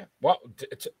 Yeah. Well,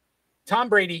 Tom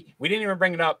Brady, we didn't even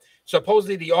bring it up.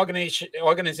 Supposedly the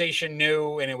organization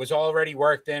knew, and it was already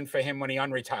worked in for him when he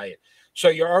unretired. So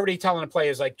you're already telling the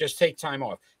players, like, just take time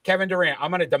off. Kevin Durant,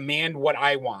 I'm going to demand what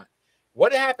I want.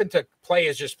 What happened to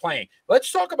players just playing?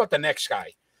 Let's talk about the next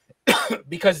guy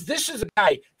because this is a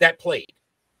guy that played.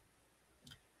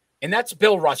 And that's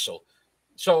Bill Russell.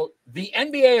 So the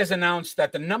NBA has announced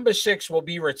that the number 6 will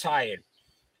be retired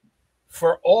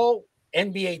for all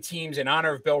NBA teams in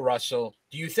honor of Bill Russell.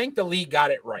 Do you think the league got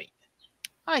it right?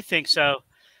 I think so.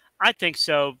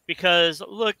 Because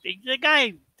look, the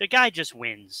guy just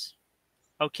wins.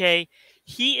 Okay?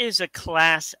 He is a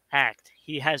class act.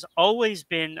 He has always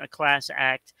been a class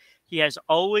act. He has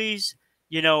always,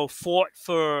 fought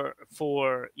for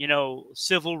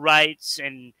civil rights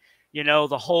and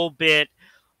the whole bit.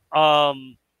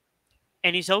 And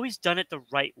he's always done it the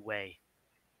right way.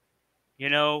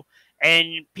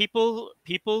 And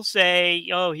people say,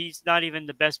 oh, he's not even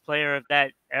the best player of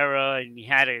that era, and he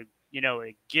had a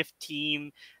gift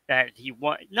team that he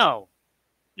won. No,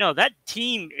 that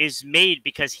team is made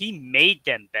because he made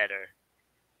them better.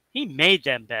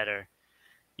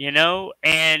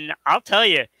 And I'll tell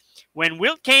you, when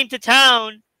Wilt came to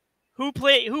town, who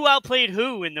outplayed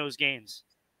who in those games?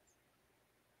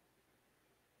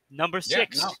 Number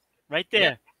 6, right there.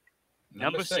 Yeah.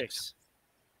 Number 6.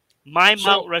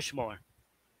 Mount Rushmore.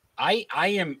 I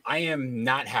am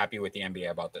not happy with the NBA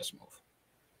about this move.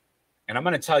 And I'm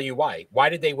going to tell you why. Why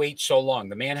did they wait so long?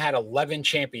 The man had 11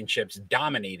 championships,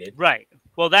 dominated. Right.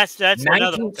 Well, that's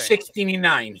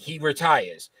 1969, he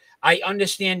retires. I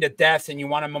understand the death and you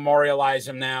want to memorialize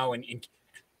him now.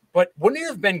 But wouldn't it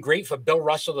have been great for Bill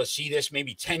Russell to see this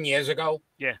maybe 10 years ago?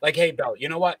 Yeah. Like, hey, Bill, you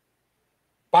know what?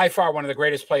 By far one of the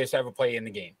greatest players to ever play in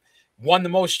the game. Won the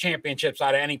most championships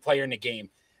out of any player in the game.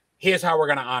 Here's how we're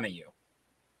going to honor you.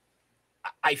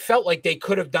 I felt like they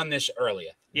could have done this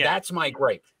earlier. Yeah. That's my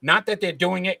gripe. Not that they're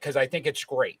doing it, because I think it's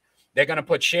great. They're going to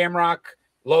put Shamrock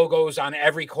logos on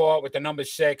every court with the number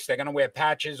 6. They're going to wear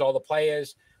patches, all the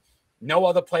players. No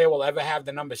other player will ever have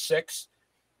the number 6.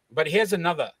 But here's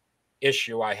another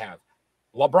issue I have.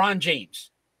 LeBron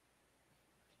James,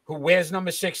 who wears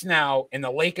number 6 now, and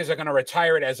the Lakers are going to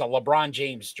retire it as a LeBron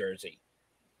James jersey.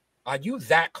 Are you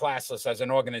that classless as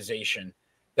an organization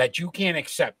that you can't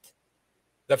accept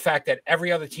the fact that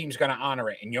every other team's going to honor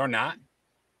it and you're not?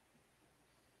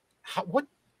 What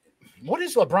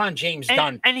has LeBron James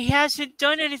done? And he hasn't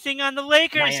done anything on the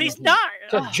Lakers. Miami He's Heat. not.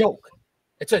 It's a joke.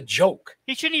 It's a joke.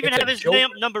 He shouldn't even It's have a his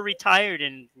joke. number retired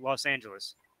in Los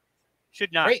Angeles.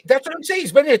 Should not. Right? That's what I'm saying.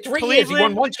 He's been there 3 years. He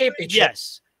won Cleveland, 1 championship.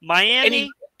 Yes. Miami,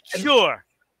 sure.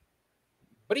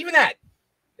 But even that,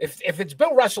 if it's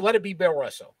Bill Russell, let it be Bill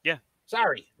Russell. Yeah.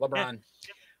 Sorry, LeBron.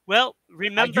 Yeah. Well,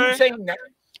 Are you saying that?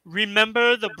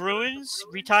 remember the Bruins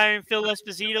retiring Phil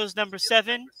Esposito's number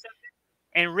 7,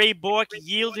 and Ray Bork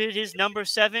yielded his number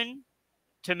 7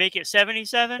 to make it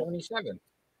 77? 27.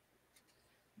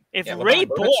 If Yeah, Ray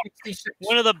LeBron, Bork, 66.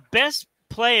 one of the best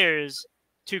players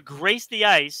to grace the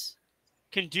ice,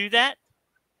 can do that,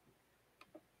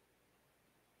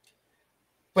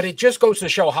 But it just goes to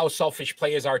show how selfish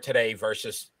players are today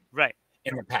versus right.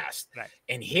 in the past. Right.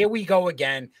 And here we go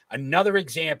again. Another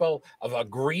example of a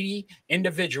greedy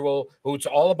individual who's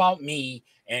all about me.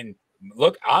 And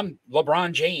look, I'm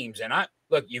LeBron James. And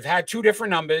look, you've had 2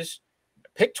 different numbers.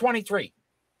 Pick 23.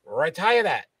 Retire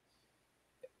that.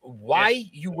 Why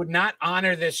you would not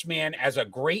honor this man as a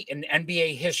great in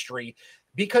NBA history?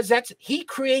 Because he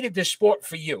created this sport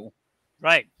for you.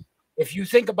 Right. If you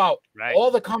think about Right.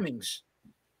 all the comings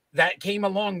that came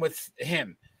along with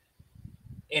him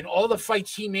and all the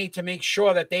fights he made to make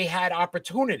sure that they had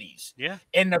opportunities. Yeah.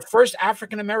 And the first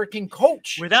African-American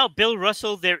coach. Without Bill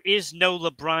Russell, there is no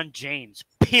LeBron James,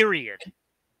 period.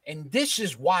 And this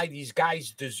is why these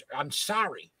guys I'm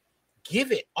sorry.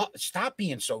 Give it up. Stop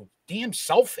being so damn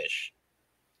selfish.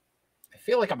 I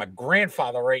feel like I'm a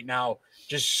grandfather right now,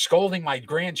 just scolding my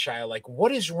grandchild. Like,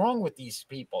 what is wrong with these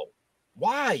people?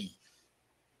 Why?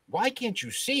 Why can't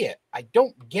you see it? I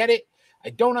don't get it.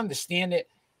 I don't understand it.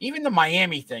 Even the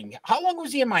Miami thing. How long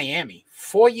was he in Miami?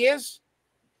 4 years?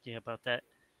 Yeah, about that.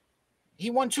 He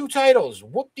won 2 titles.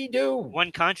 Whoop-de-doo.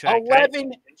 1 contract. 11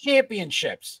 right?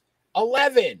 championships.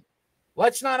 11.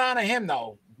 Let's not honor him,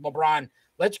 though, LeBron.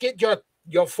 Let's get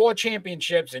your 4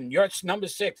 championships, and your number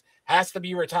 6 has to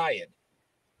be retired.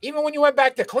 Even when you went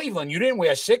back to Cleveland, you didn't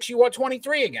wear 6. You wore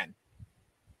 23 again.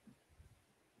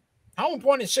 How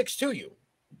important is 6 to you?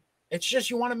 It's just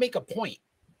you want to make a point.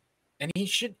 And he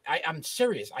should. I'm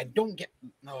serious. I don't get.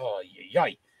 Oh,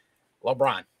 yikes.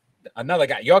 LeBron, another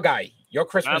guy. Your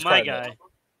Christmas Not my card. guy. List.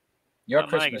 Your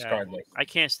Not my Christmas guy. card list. I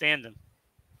can't stand him.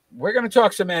 We're going to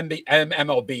talk some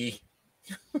MLB.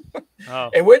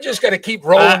 Oh. And we're just going to keep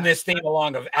rolling this thing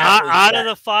along of Out of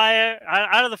the fire,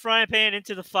 out of the frying pan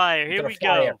into the fire. Here we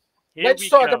go. Let's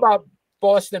talk about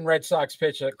Boston Red Sox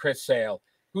pitcher Chris Sale,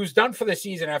 who's done for the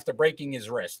season after breaking his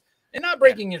wrist. And not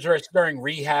breaking his wrist during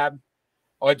rehab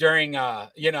or during, a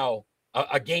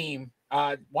game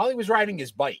while he was riding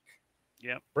his bike.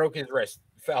 Yeah. Broke his wrist,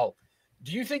 fell.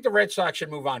 Do you think the Red Sox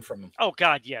should move on from him? Oh,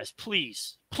 God, yes.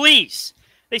 Please. Please.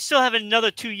 They still have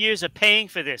another 2 years of paying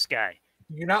for this guy.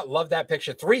 Do you not love that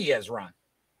picture? 3 years, Ron.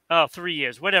 Oh, 3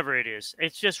 years. Whatever it is.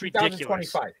 It's just ridiculous.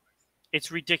 2025.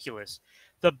 It's ridiculous.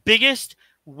 The biggest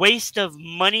waste of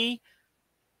money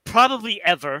probably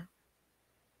ever.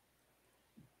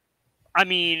 I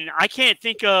mean, I can't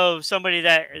think of somebody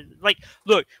that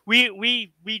look,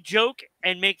 we joke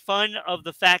and make fun of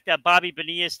the fact that Bobby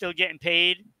Bonilla is still getting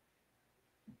paid.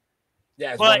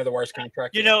 Yeah, it's one of the worst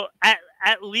contracts. You know,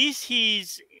 at least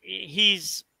he's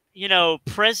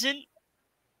present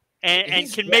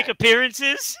and can make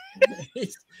appearances.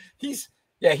 he's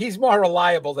more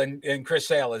reliable than Chris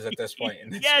Sale is at this point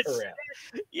in his career.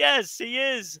 Yes, he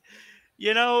is.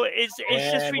 You know, it's just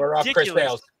ridiculous. We're off Chris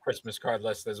Sale's Christmas card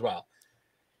list as well.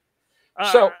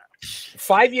 So,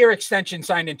 5-year extension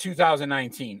signed in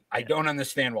 2019. I don't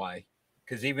understand why,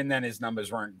 because even then his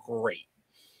numbers weren't great.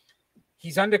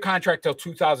 He's under contract till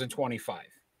 2025.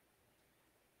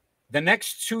 The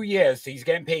next 2 years, he's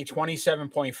getting paid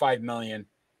 $27.5 million.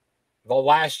 The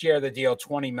last year of the deal,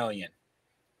 $20 million.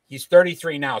 He's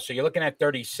 33 now, so you're looking at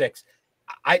 36.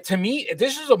 To me,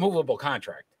 this is a movable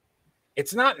contract.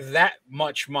 It's not that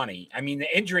much money. I mean,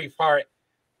 the injury part,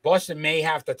 Boston may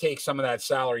have to take some of that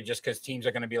salary just because teams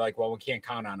are going to be like, well, we can't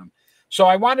count on them. So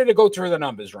I wanted to go through the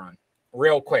numbers, Ron,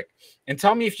 real quick, and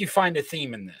tell me if you find a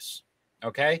theme in this.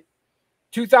 Okay.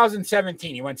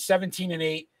 2017, he went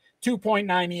 17-8,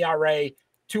 2.9 ERA,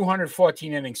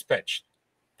 214 innings pitched.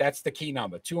 That's the key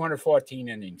number, 214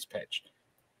 innings pitched.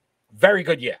 Very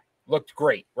good year. Looked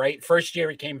great, right? First year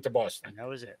he came to Boston. That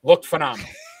was it. Looked phenomenal.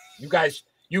 You guys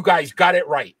got it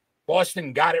right.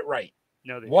 Boston got it right.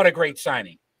 No, what a great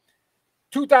signing.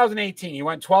 2018, he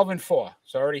went 12-4.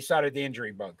 So already started the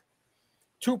injury bug.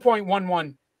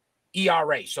 2.11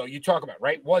 ERA. So you talk about,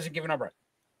 right? Wasn't giving up right.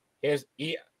 Here's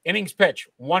innings pitch,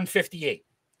 158.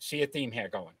 See a theme here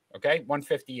going. Okay,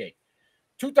 158.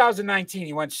 2019,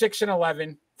 he went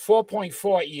 6-11,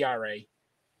 4.4 ERA,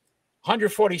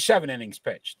 147 innings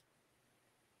pitched.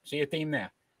 See a theme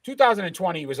there.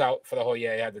 2020, he was out for the whole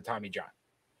year. He had the Tommy John.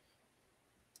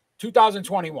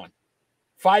 2021,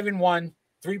 5-1,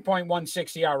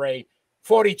 3.16 ERA,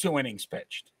 42 innings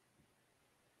pitched.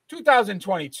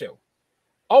 2022,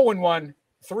 0-1,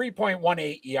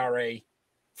 3.18 ERA,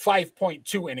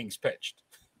 5.2 innings pitched.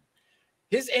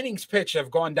 His innings pitched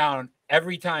have gone down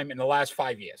every time in the last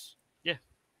 5 years. Yeah.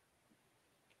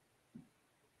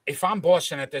 If I'm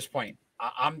Boston at this point,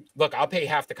 I'll pay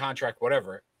half the contract,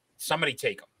 whatever. Somebody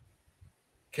take him.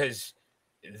 Because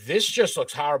this just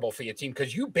looks horrible for your team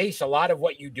because you base a lot of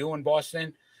what you do in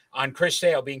Boston on Chris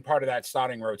Sale being part of that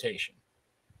starting rotation.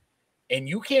 And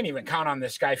you can't even count on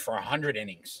this guy for 100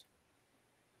 innings.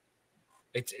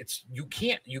 It's you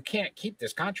can't keep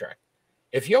this contract.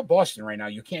 If you're Boston right now,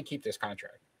 you can't keep this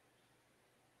contract.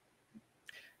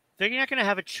 They're not going to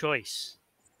have a choice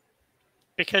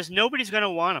because nobody's going to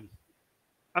want him.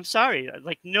 I'm sorry.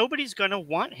 Like, nobody's going to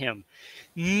want him.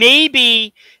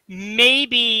 Maybe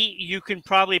you can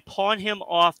probably pawn him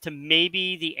off to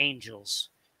maybe the Angels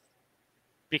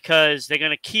because they're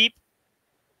going to keep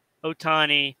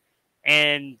Ohtani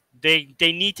and they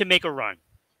need to make a run.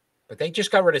 But they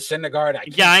just got rid of Syndergaard.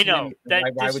 I know.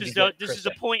 This is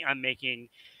the point I'm making.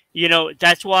 You know,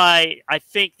 that's why I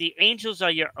think the Angels are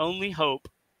your only hope.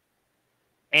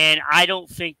 And I don't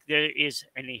think there is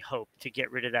any hope to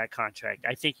get rid of that contract.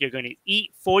 I think you're going to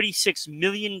eat $46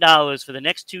 million for the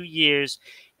next 2 years,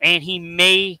 and he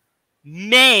may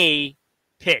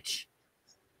pitch.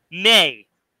 May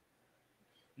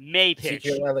pitch.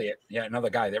 Ezekiel Elliott, yeah, another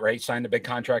guy that signed a big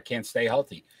contract, can't stay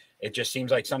healthy. It just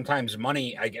seems like sometimes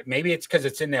money, maybe it's because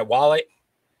it's in their wallet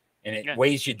and it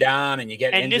weighs you down and you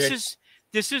get injured. And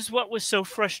this is what was so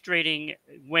frustrating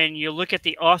when you look at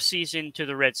the offseason to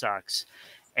the Red Sox.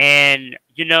 And,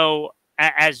 you know,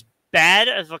 as bad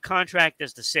of a contract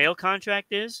as the Sale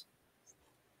contract is,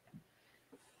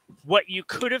 what you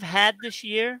could have had this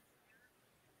year,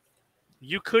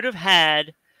 you could have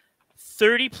had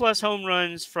 30-plus home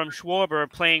runs from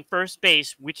Schwarber playing first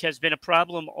base, which has been a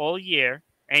problem all year,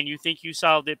 and you think you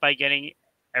solved it by getting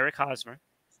Eric Hosmer.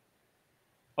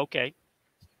 Okay.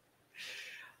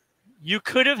 You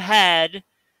could have had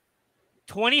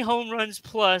 20 home runs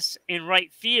plus in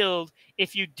right field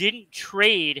if you didn't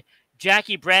trade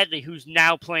Jackie Bradley, who's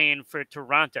now playing for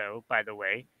Toronto, by the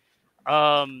way,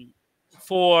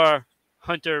 for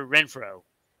Hunter Renfroe.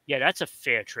 Yeah, that's a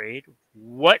fair trade.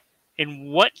 What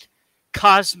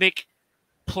cosmic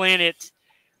planet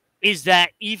is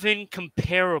that even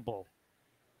comparable?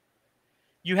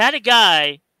 You had a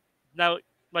guy, now,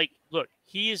 like, look,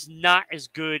 he is not as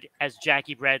good as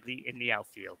Jackie Bradley in the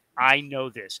outfield. I know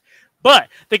this. But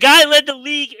the guy led the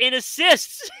league in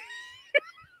assists.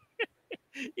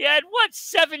 He had,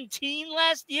 17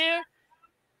 last year?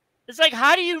 It's like,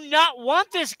 how do you not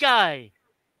want this guy?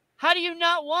 How do you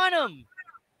not want him?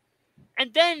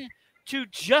 And then to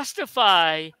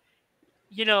justify,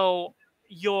 you know,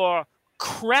 your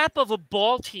crap of a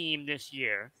ball team this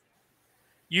year,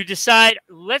 you decide,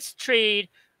 let's trade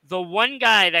the one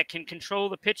guy that can control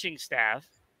the pitching staff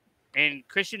and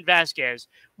Christian Vasquez,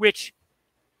 which,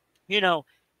 you know,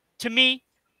 to me,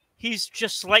 he's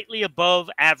just slightly above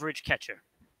average catcher.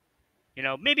 You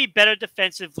know, maybe better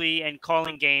defensively and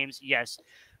calling games, yes.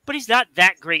 But he's not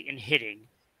that great in hitting.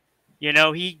 You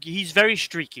know, he's very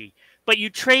streaky. But you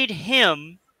trade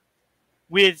him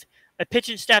with a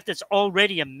pitching staff that's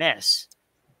already a mess.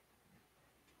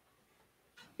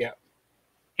 Yeah.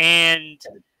 And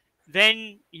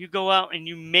then you go out and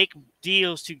you make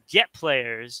deals to get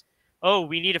players. Oh,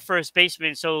 we need a first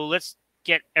baseman, so let's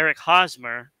get Eric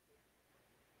Hosmer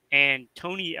and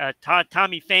Tommy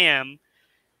Pham.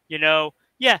 You know,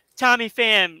 yeah, Tommy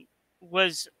Pham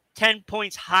was 10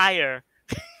 points higher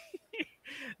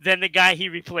than the guy he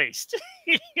replaced.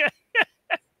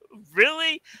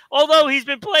 Really? Although he's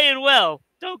been playing well.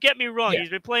 Don't get me wrong. Yeah. He's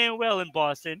been playing well in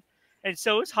Boston, and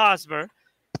so is Hosmer.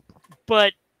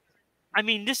 But, I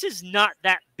mean, this is not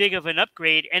that big of an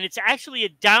upgrade, and it's actually a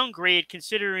downgrade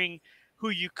considering who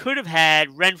you could have had,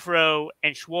 Renfroe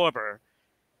and Schwarber,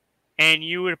 and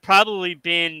you would have probably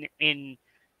been in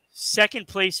second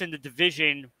place in the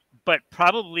division, but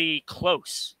probably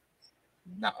close.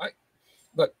 No,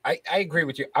 look, I agree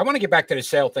with you. I want to get back to the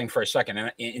Sale thing for a second,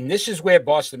 and this is where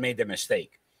Boston made the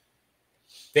mistake.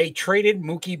 They traded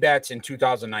Mookie Betts in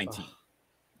 2019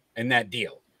 in that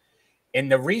deal. And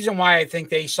the reason why I think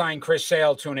they signed Chris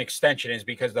Sale to an extension is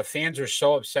because the fans were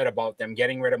so upset about them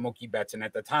getting rid of Mookie Betts. And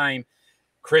at the time,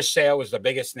 Chris Sale was the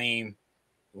biggest name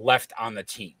left on the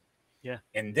team. Yeah.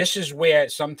 And this is where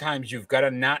sometimes you've got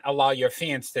to not allow your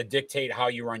fans to dictate how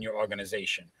you run your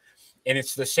organization. And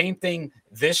it's the same thing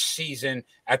this season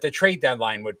at the trade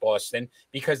deadline with Boston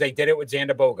because they did it with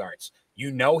Xander Bogaerts.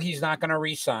 You know he's not going to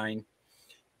re-sign.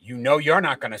 You know you're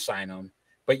not going to sign him,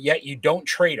 but yet you don't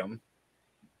trade him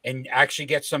and actually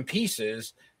get some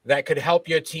pieces that could help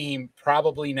your team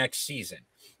probably next season.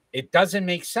 It doesn't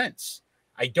make sense.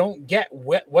 I don't get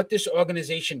what this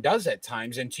organization does at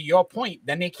times. And to your point,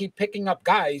 then they keep picking up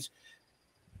guys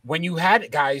when you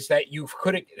had guys that you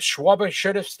could have, Schwarber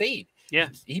should have stayed. Yeah.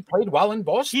 He played well in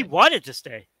Boston. He wanted to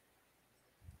stay.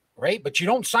 Right? But you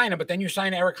don't sign him, but then you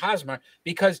sign Eric Hosmer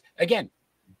because, again,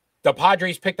 the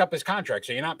Padres picked up his contract,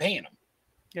 so you're not paying him.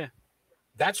 Yeah.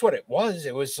 That's what it was.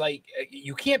 It was like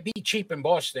you can't be cheap in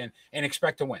Boston and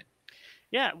expect to win.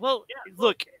 Yeah, well,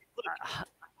 look,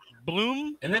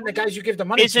 Bloom and then the guys you give the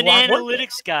money is an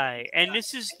analytics guy, and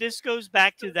this goes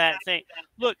back to that thing.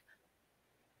 Look,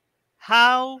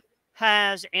 how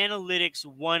has analytics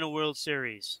won a World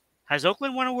Series? Has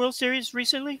Oakland won a World Series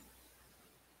recently?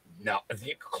 No,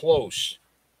 close.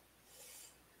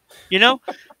 You know,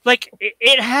 like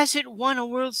it hasn't won a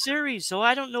World Series, so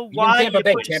I don't know why. Tampa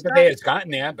Bay has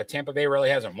gotten there, but Tampa Bay really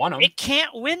hasn't won them. It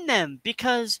can't win them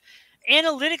because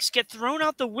analytics get thrown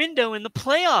out the window in the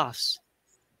playoffs.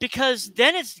 Because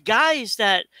then it's guys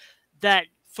that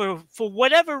for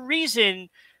whatever reason,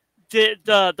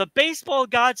 the baseball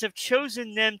gods have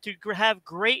chosen them to have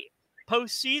great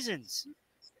postseasons.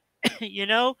 you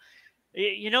know,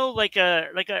 like a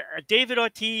David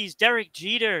Ortiz, Derek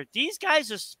Jeter. These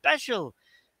guys are special.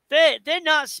 They're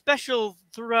not special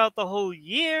throughout the whole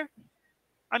year.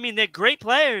 I mean, they're great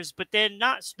players, but they're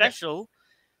not special.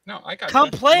 Yeah. No, I got Come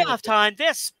playoff time,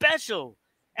 they're special.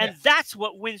 And yeah. That's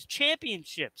what wins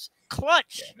championships.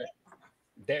 Clutch.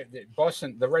 Yeah,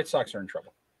 Boston, the Red Sox are in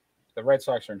trouble. The Red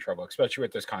Sox are in trouble, especially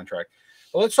with this contract.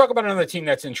 Well, let's talk about another team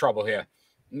that's in trouble here.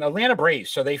 The Atlanta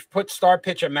Braves. So they've put star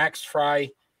pitcher Max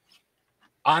Fry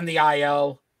on the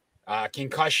IL.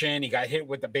 Concussion. He got hit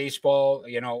with the baseball,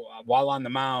 while on the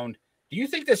mound. Do you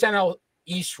think this NL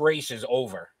East race is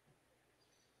over?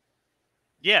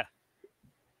 Yeah.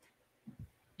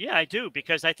 Yeah, I do,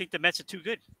 because I think the Mets are too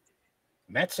good.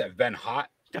 Mets have been hot.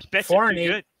 The Mets are too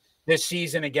good this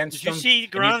season against them. Did you see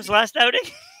Grom's last outing?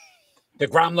 The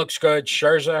Grom looks good.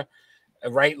 Scherzer,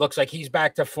 right, looks like he's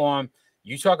back to form.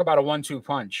 You talk about a 1-2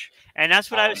 punch. And that's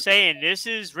what I was saying. This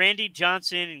is Randy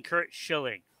Johnson and Kurt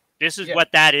Schilling. This is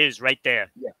what that is right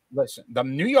there. Yeah, listen, the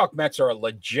New York Mets are a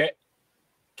legit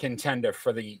contender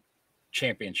for the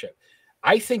championship.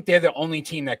 I think they're the only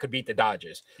team that could beat the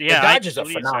Dodgers. Yeah, the Dodgers are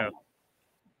phenomenal. So.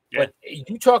 Yeah. But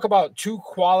you talk about two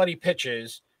quality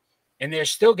pitchers, and they're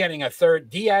still getting a third.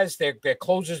 Diaz, their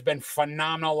closer's been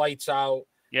phenomenal, lights out.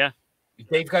 Yeah.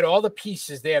 They've got all the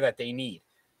pieces there that they need.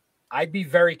 I'd be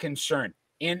very concerned.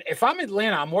 And if I'm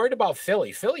Atlanta, I'm worried about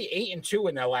Philly. Philly 8-2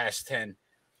 in their last 10.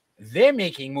 They're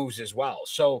making moves as well.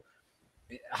 So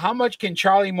how much can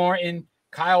Charlie Morton,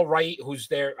 Kyle Wright, who's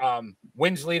their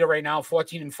wins leader right now,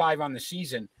 14-5 on the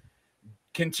season,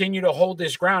 continue to hold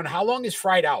this ground? How long is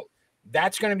Fried out?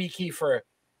 That's going to be key for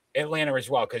Atlanta as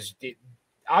well, because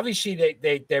obviously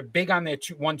they're big on their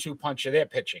 1-2 punch of their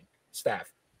pitching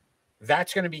staff.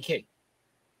 That's going to be key.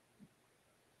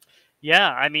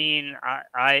 Yeah, I mean,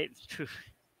 I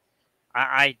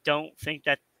don't think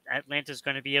that Atlanta's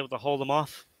going to be able to hold them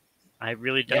off. I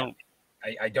really don't.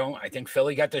 Yeah, I don't. I think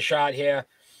Philly got the shot here.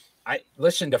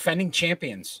 Listen, defending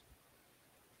champions,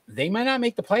 they might not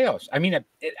make the playoffs. I mean,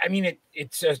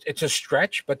 it's a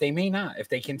stretch, but they may not if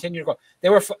they continue to go.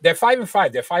 They're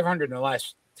 5-5. They're 500 in the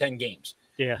last 10 games.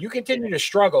 Yeah, you continue to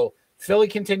struggle. Philly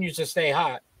continues to stay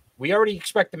hot. We already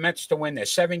expect the Mets to win. They're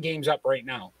 7 games up right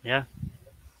now. Yeah.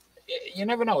 You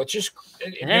never know. It's just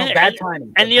bad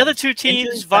timing. And the other two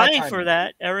teams vying for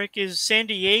that, Eric, is San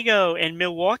Diego and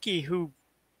Milwaukee, who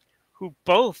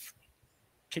both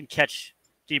can catch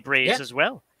the Braves as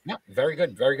well. Yeah, very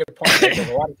good. Very good point. There's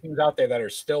a lot of teams out there that are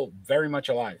still very much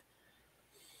alive.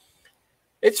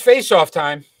 It's face-off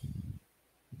time.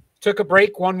 Took a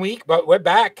break 1 week, but we're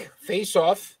back.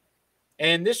 Face-off.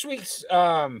 And this week's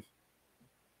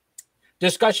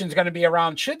discussion is going to be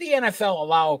around, should the NFL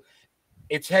allow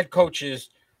its head coaches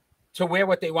to wear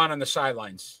what they want on the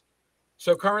sidelines?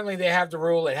 So currently they have the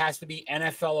rule. It has to be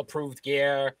NFL-approved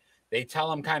gear. They tell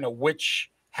them kind of which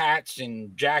hats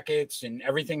and jackets and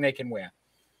everything they can wear.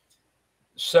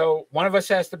 So one of us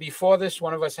has to be for this.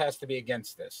 One of us has to be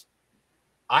against this.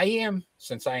 I am,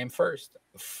 since I am first,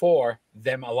 for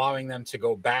them allowing them to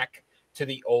go back to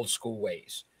the old school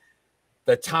ways.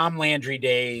 The Tom Landry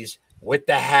days with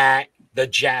the hat, the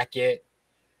jacket,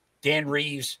 Dan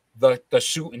Reeves, the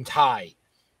suit and tie,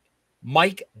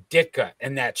 Mike Ditka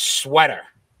and that sweater.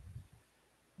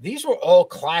 These were all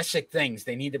classic things.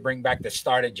 They need to bring back the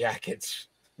starter jackets.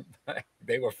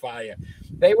 They were fire.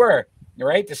 They were,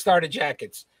 right? The starter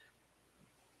jackets.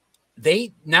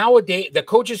 They nowadays, the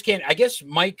coaches can't, I guess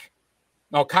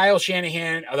Kyle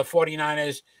Shanahan of the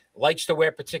 49ers likes to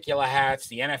wear particular hats.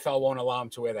 The NFL won't allow him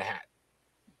to wear the hat.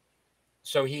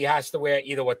 So he has to wear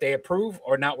either what they approve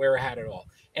or not wear a hat at all.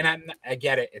 And I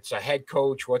get it. It's a head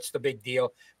coach. What's the big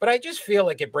deal? But I just feel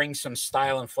like it brings some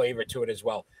style and flavor to it as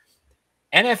well.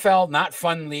 NFL, not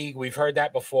fun league. We've heard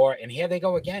that before. And here they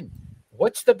go again.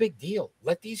 What's the big deal?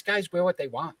 Let these guys wear what they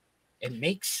want. It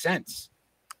makes sense.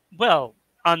 Well,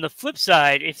 on the flip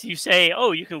side, if you say,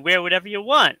 oh, you can wear whatever you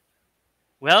want,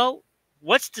 well,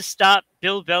 what's to stop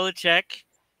Bill Belichick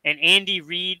and Andy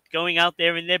Reid going out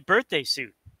there in their birthday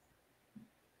suit?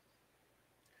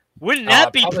 Wouldn't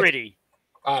that be pretty?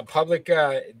 Public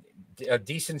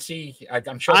decency.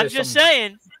 I'm sure. I'm just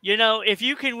saying, if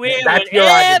you can wear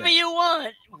whatever you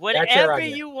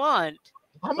want.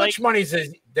 How much money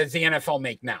does the NFL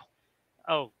make now?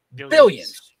 Oh,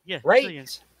 billions. Yeah, right.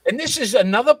 Billions. And this is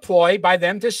another ploy by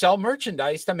them to sell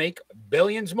merchandise to make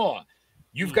billions more.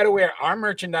 You've got to wear our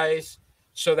merchandise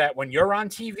so that when you're on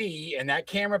TV and that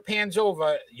camera pans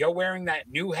over, you're wearing that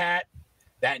new hat,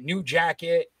 that new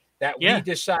jacket that we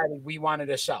decided we wanted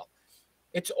to sell.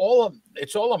 It's all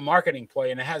a marketing ploy,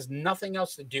 and it has nothing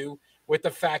else to do with the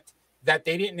fact that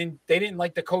they didn't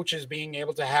like the coaches being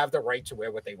able to have the right to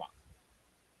wear what they want.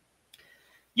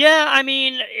 Yeah, I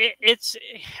mean,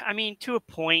 to a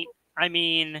point. I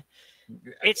mean,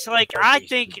 it's like, I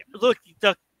think, look,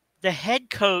 the head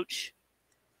coach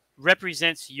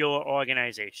represents your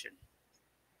organization.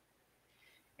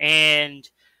 And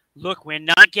look, we're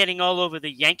not getting all over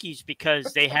the Yankees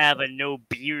because they have a no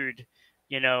beard,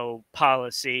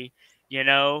 policy.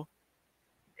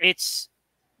 It's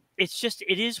just,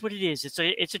 it is what it is.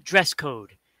 It's a dress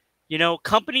code.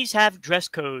 Companies have dress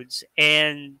codes,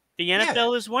 and the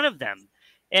NFL is one of them.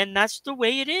 And that's the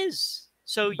way it is.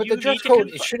 So but the dress code,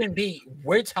 it shouldn't be,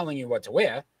 we're telling you what to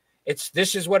wear.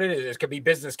 This is what it is. It could be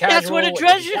business casual.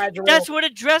 That's what a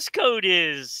dress code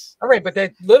is. All right, but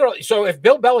that literally, so if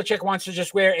Bill Belichick wants to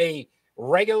just wear a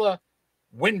regular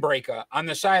windbreaker on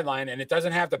the sideline and it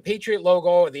doesn't have the Patriot logo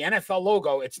or the NFL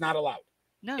logo, it's not allowed.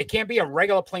 No. It can't be a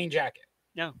regular plain jacket.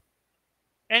 No.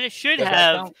 And it should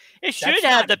have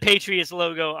the Patriots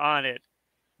logo on it.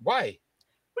 Why?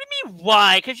 What do you mean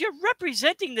why? Because you're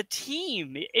representing the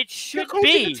team. It should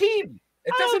be the team.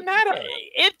 It doesn't matter.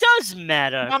 It does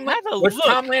matter. Was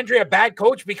Tom Landry a bad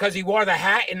coach because he wore the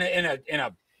hat in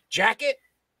a jacket?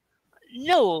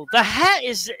 No, the hat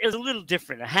is a little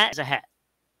different. A hat is a hat.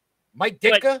 Mike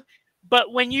Ditka?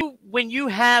 But when you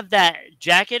have that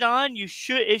jacket on, it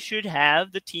should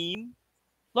have the team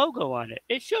logo on it.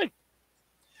 It should.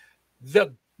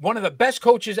 One of the best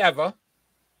coaches ever,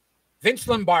 Vince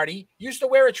Lombardi, used to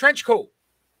wear a trench coat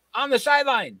on the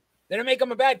sideline. They didn't make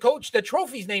him a bad coach. The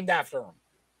trophy's named after him.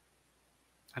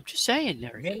 I'm just saying,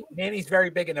 Eric. Manny's very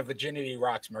big in the Virginity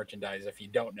Rocks merchandise, if you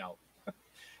don't know.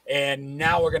 And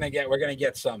now we're gonna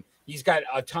get some. He's got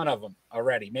a ton of them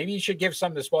already. Maybe you should give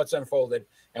some to Sports Unfolded,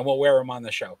 and we'll wear them on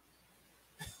the show.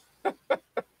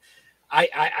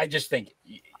 I just think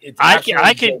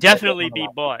I can definitely be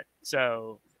bought.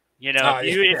 So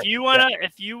if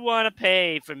you wanna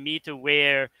pay for me to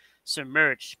wear some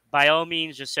merch, by all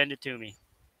means, just send it to me.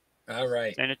 All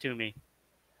right, send it to me.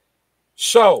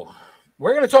 So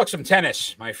we're gonna talk some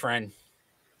tennis, my friend.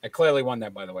 I clearly won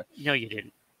that, by the way. No, you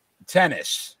didn't.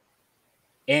 Tennis.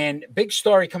 And big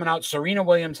story coming out. Serena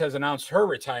Williams has announced her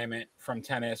retirement from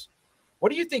tennis.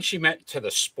 What do you think she meant to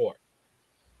the sport?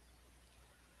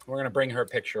 We're going to bring her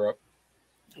picture up.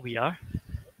 We are.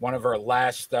 One of her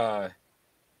last,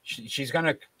 she's going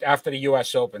to, after the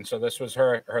U.S. Open. So this was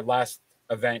her last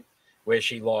event where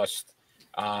she lost,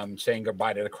 saying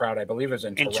goodbye to the crowd. I believe it was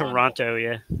in Toronto.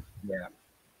 Yeah. Yeah.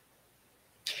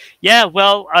 Yeah,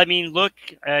 well, I mean, look,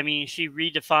 I mean, she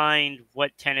redefined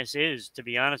what tennis is, to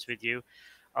be honest with you.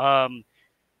 Um,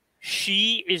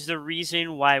 she is the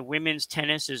reason why women's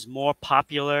tennis is more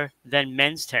popular than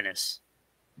men's tennis.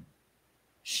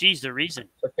 She's the reason.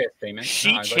 That's a fair statement. No,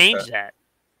 She I like that. changed that,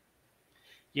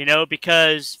 you know,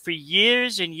 because for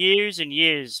years and years and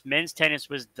years, men's tennis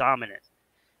was dominant,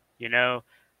 you know,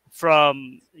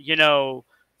 from,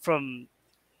 from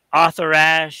Arthur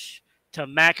Ashe to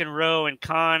McEnroe and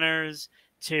Connors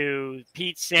to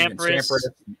Pete Even Sampras.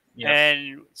 Sampras, Yeah.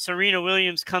 and Serena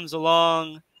Williams comes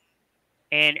along,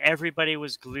 and everybody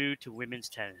was glued to women's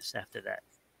tennis after that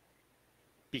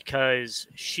because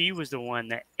she was the one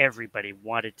that everybody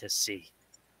wanted to see.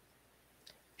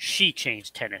 She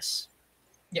changed tennis.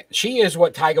 Yeah, she is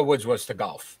what Tiger Woods was to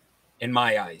golf, in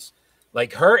my eyes.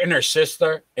 Like her and her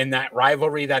sister in that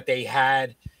rivalry that they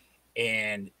had,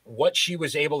 and what she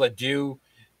was able to do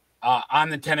on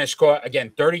the tennis court.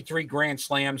 Again, 33 Grand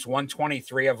Slams,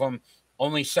 123 of them.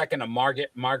 Only second to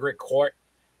Margaret Court,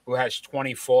 who has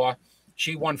 24.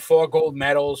 She won 4 gold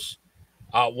medals,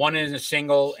 one in a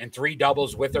single and 3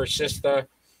 doubles with her sister.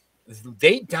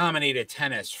 They dominated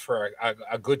tennis for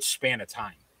a good span of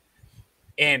time.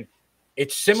 And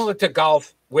it's similar to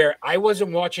golf, where I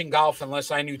wasn't watching golf unless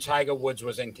I knew Tiger Woods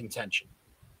was in contention.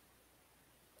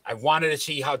 I wanted to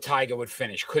see how Tiger would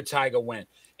finish. Could Tiger win?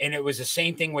 And it was the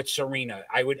same thing with Serena.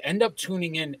 I would end up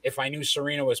tuning in if I knew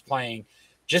Serena was playing,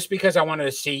 just because I wanted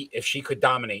to see if she could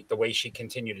dominate the way she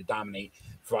continued to dominate,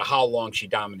 for how long she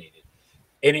dominated.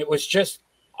 And it was just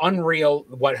unreal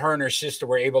what her and her sister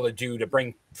were able to do to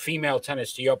bring female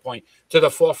tennis, to your point, to the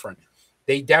forefront.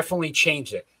 They definitely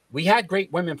changed it. We had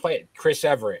great women play it. Chris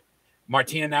Everett,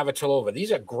 Martina Navratilova.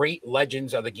 These are great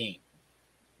legends of the game,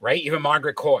 right? Even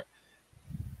Margaret Court.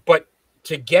 But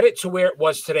to get it to where it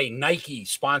was today, Nike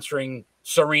sponsoring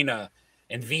Serena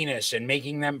and Venus and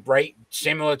making them, right,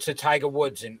 similar to Tiger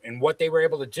Woods, and what they were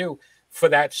able to do for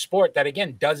that sport that,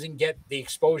 again, doesn't get the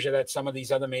exposure that some of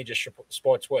these other major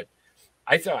sports would.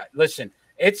 I thought, listen,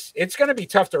 it's going to be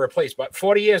tough to replace, but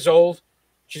 40 years old,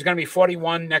 she's going to be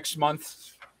 41 next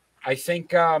month. I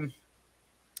think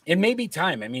it may be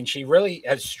time. I mean, she really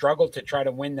has struggled to try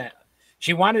to win that.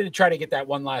 She wanted to try to get that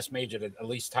one last major to at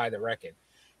least tie the record.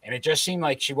 And it just seemed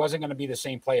like she wasn't going to be the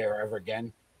same player ever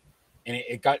again. And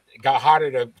it got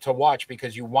harder to watch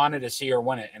because you wanted to see her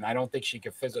win it. And I don't think she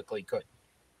could.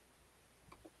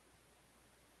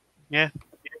 Yeah.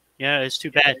 Yeah, it's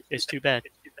too bad. It's too bad.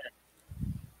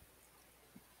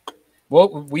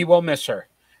 Well, we will miss her.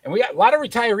 And we got a lot of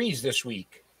retirees this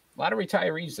week.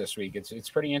 It's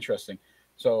pretty interesting.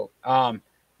 So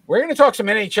we're going to talk some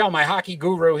NHL, my hockey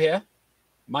guru here,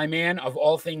 my man of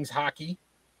all things hockey.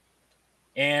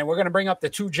 And we're going to bring up the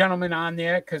 2 gentlemen on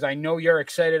there because I know you're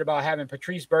excited about having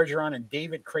Patrice Bergeron and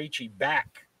David Krejci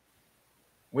back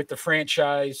with the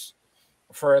franchise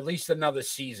for at least another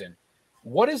season.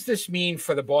 What does this mean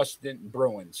for the Boston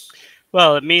Bruins?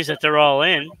 Well, it means that they're all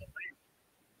in.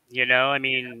 You know, I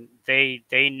mean, they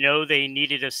know they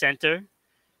needed a center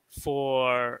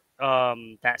for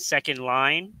that second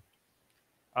line.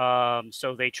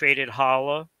 So they traded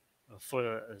Haller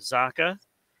for Zacha.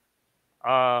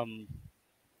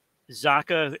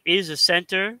 Zacha is a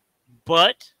center,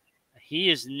 but he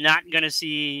is not going to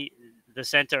see the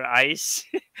center ice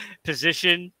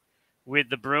position with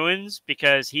the Bruins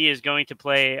because he is going to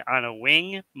play on a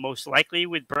wing, most likely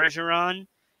with Bergeron,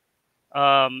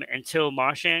 until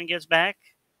Marchand gets back.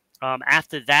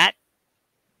 After that,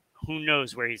 who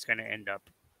knows where he's going to end up.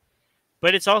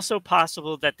 But it's also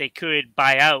possible that they could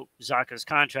buy out Zacha's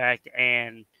contract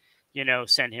and,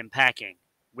 send him packing,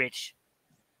 which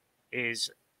is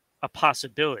a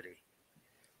possibility.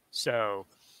 So,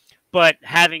 but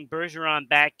having Bergeron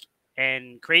back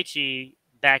and Krejci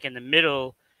back in the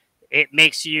middle, it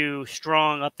makes you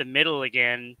strong up the middle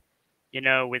again,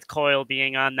 with Coyle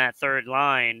being on that third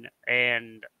line.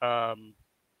 And I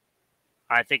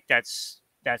think that's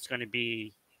going to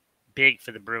be big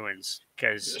for the Bruins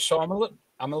because. So I'm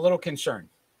a little concerned,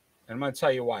 and I'm going to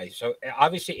tell you why. So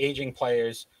obviously, aging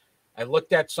players. I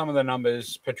looked at some of the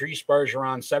numbers. Patrice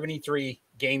Bergeron, 73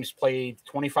 games played,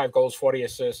 25 goals, 40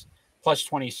 assists, plus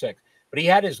 26. But he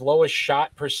had his lowest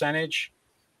shot percentage,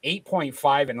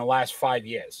 8.5 in the last 5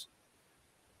 years.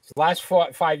 The last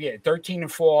 5 years,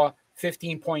 13-4,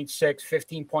 15.6,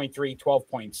 15.3,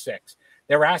 12.6.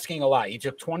 They were asking a lot. He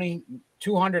took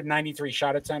 293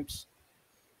 shot attempts,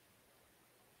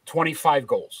 25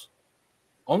 goals.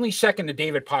 Only second to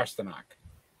David Pastrnak,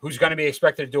 who's going to be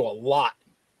expected to do a lot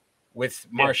with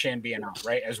Marchand being out,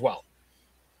 right, as well.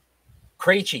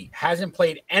 Krejci hasn't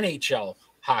played NHL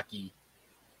hockey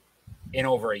in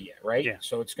over a year, right? Yeah.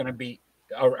 So it's going to be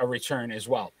a return as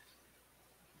well.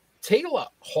 Taylor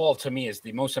Hall, to me, is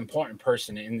the most important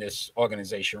person in this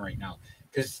organization right now,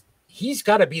 because he's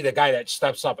got to be the guy that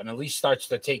steps up and at least starts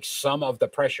to take some of the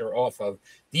pressure off of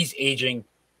these aging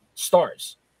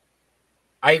stars.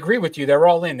 I agree with you. They're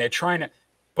all in. They're trying to.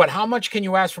 But how much can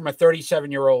you ask from a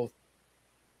 37-year-old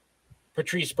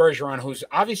Patrice Bergeron, who's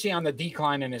obviously on the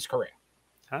decline in his career?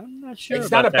 I'm not sure.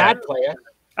 He's not a bad player.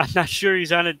 I'm not sure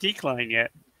he's on a decline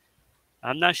yet.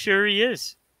 I'm not sure he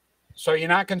is. So you're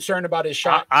not concerned about his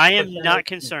shot? I am not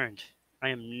concerned. I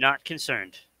am not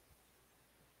concerned.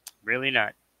 Really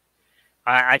not.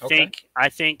 I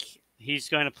think he's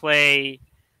going to play,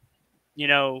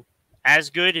 as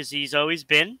good as he's always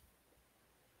been.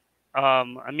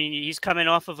 I mean, he's coming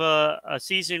off of a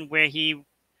season where he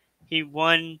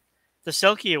won the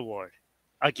Selke Award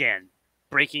again,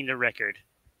 breaking the record.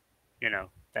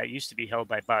 That used to be held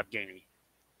by Bob Gainey,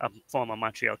 a former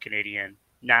Montreal Canadien,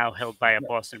 now held by a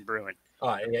Boston Bruin.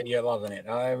 Oh, yeah, you're loving it.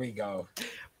 Oh, there we go.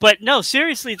 But no,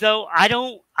 seriously though, I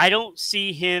don't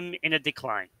see him in a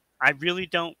decline. I really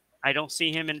don't. I don't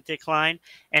see him in a decline,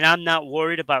 and I'm not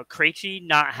worried about Krejci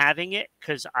not having it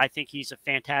because I think he's a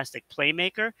fantastic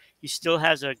playmaker. He still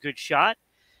has a good shot.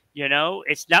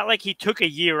 It's not like he took a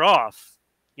year off.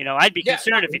 I'd be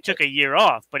concerned if he took a year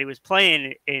off, but he was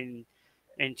playing in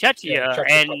Czechia,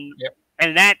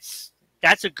 and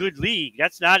that's a good league.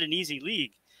 That's not an easy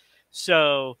league.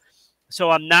 So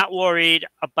I'm not worried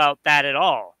about that at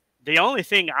all. The only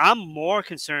thing I'm more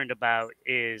concerned about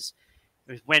is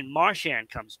when Marchand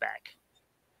comes back.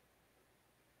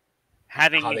 How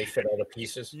they fit all the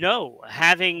pieces? No,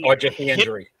 having or just the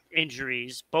injury.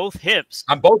 Injuries, both hips.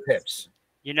 On both hips.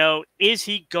 Is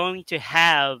he going to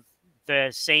have the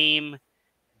same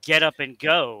get up and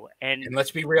go? And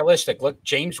let's be realistic. Look,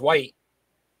 James White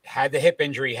had the hip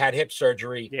injury, had hip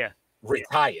surgery,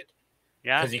 retired.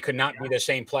 Yeah. Because he could not be the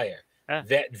same player.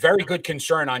 That very good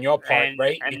concern on your part,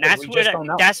 right? And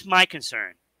that's my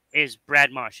concern is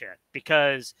Brad Marchand,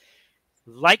 because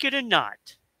like it or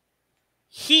not,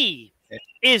 he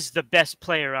is the best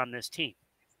player on this team.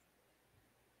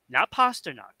 Not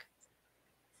Pasternak.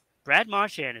 Brad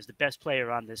Marchand is the best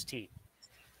player on this team.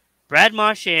 Brad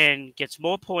Marchand gets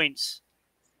more points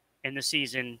in the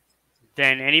season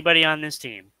than anybody on this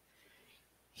team.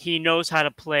 He knows how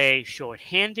to play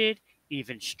shorthanded,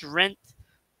 even strength,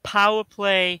 power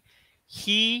play.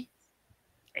 He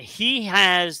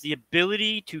has the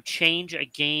ability to change a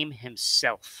game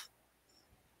himself.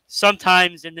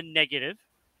 Sometimes in the negative.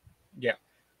 Yeah.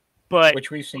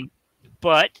 Which we've seen.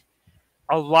 But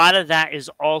a lot of that is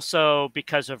also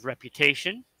because of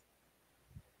reputation.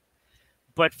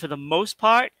 But for the most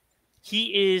part,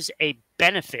 he is a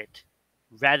benefit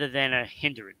rather than a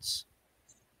hindrance.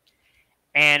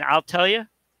 And I'll tell you,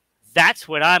 that's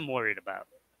what I'm worried about.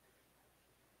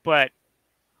 But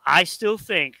I still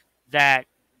think that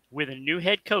with a new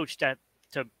head coach to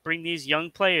bring these young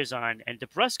players on, and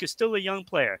DeBrusk is still a young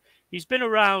player. He's been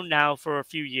around now for a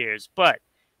few years, but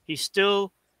he's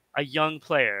still a young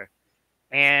player.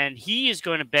 And he is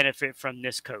going to benefit from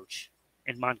this coach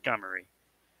in Montgomery.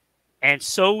 And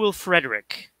so will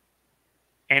Frederick.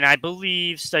 And I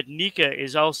believe Studnicka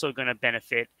is also going to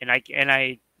benefit. And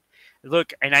I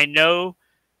know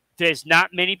there's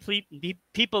not many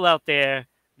people out there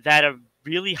that are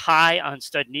really high on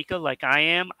Studnicka like I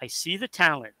am. I see the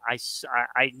talent.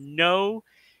 I know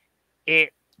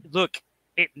it. Look,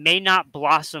 it may not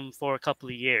blossom for a couple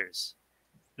of years.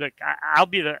 Look, I'll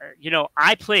be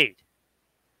I played,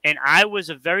 and I was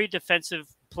a very defensive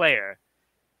player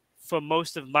for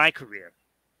most of my career.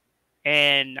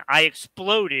 And I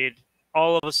exploded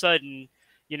all of a sudden,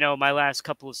 my last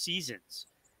couple of seasons.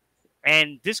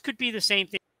 And this could be the same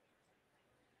thing.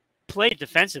 Played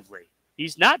defensively.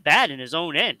 He's not bad in his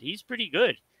own end. He's pretty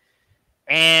good.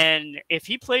 And if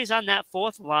he plays on that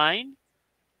fourth line,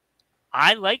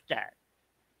 I like that.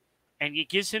 And it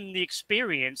gives him the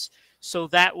experience so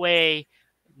that way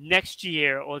next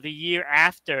year or the year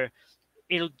after,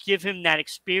 it'll give him that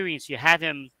experience. You have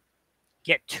him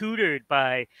get tutored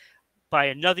by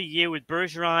another year with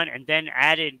Bergeron, and then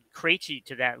added Krejci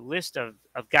to that list of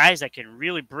guys that can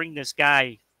really bring this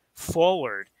guy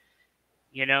forward,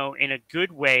 in a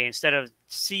good way, instead of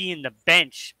seeing the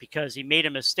bench because he made a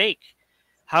mistake.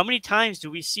 How many times do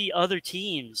we see other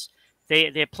teams,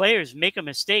 their players make a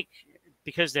mistake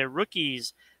because they're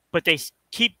rookies, but they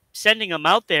keep sending them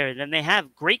out there, and then they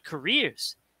have great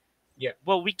careers? Yeah.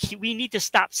 Well, we need to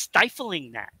stop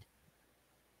stifling that.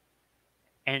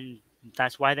 And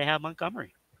that's why they have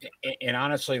Montgomery. And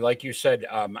honestly, like you said,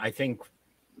 I think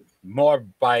more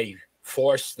by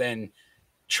force than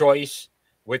choice,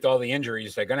 with all the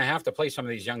injuries, they're going to have to play some of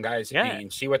these young guys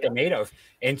and see what they're made of,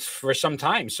 and for some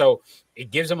time. So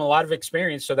it gives them a lot of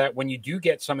experience, so that when you do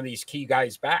get some of these key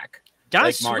guys back,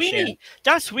 Don Sweeney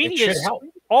has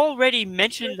already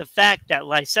mentioned the fact that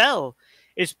Lysell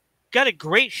is got a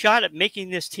great shot at making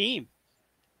this team.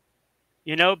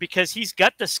 You know, because he's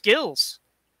got the skills.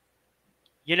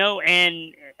 You know,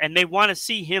 and they want to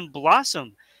see him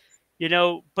blossom. You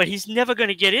know, but he's never going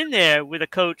to get in there with a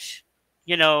coach,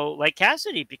 you know, like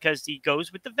Cassidy, because he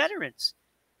goes with the veterans.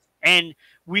 And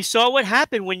we saw what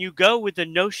happened when you go with the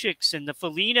Noshiks and the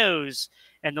Felinos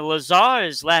and the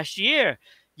Lazars last year.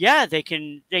 Yeah, they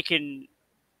can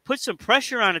put some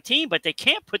pressure on a team, but they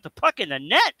can't put the puck in the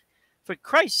net. For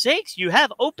Christ's sakes, you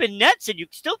have open nets and you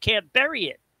still can't bury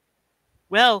it.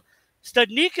 Well,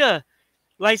 Studnicka,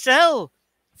 Lysell,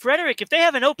 Frederick, if they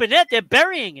have an open net, they're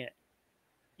burying it.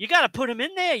 You got to put him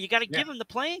in there. You got to give him the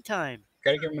playing time.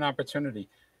 Got to give him an opportunity.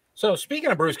 So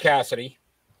speaking of Bruce Cassidy,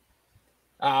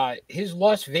 his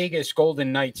Las Vegas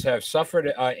Golden Knights have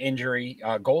suffered injury.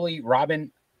 Goalie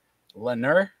Robin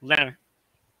Lehner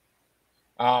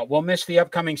will miss the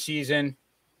upcoming season.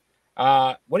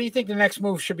 What do you think the next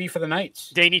move should be for the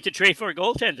Knights? They need to trade for a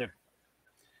goaltender.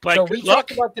 But so we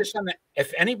talked about this on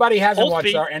if anybody hasn't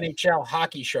watched our NHL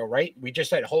hockey show, right? We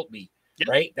just said Holtby,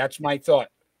 right? That's my thought.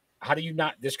 How do you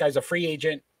not? This guy's a free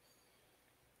agent.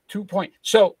 2 point.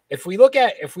 So if we look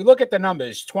at the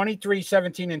numbers, 23,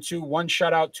 17, and 2, 1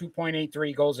 shutout,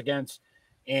 2.83 goals against,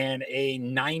 and a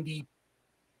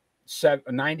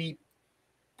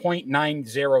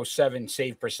 90.907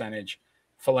 save percentage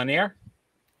for Lehner.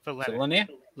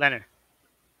 Leonard.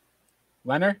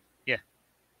 Yeah.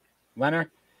 Leonard.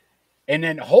 And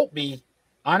then Holtby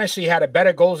honestly had a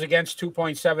better goals against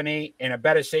 2.78 and a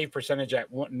better save percentage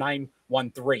at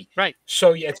 913. Right.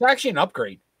 So it's actually an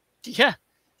upgrade. Yeah.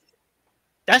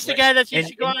 That's the guy that you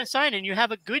should go on and sign, and you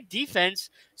have a good defense,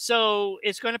 so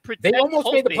it's going to protect. They almost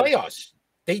Holtby. made the playoffs.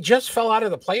 They just fell out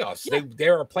of the playoffs. Yeah.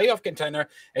 They're a playoff contender,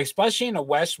 especially in the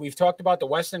West. We've talked about the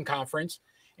Western Conference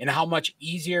and how much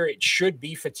easier it should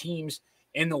be for teams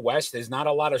in the West. There's not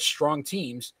a lot of strong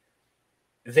teams.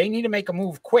 They need to make a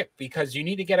move quick because you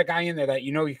need to get a guy in there that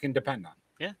you know you can depend on.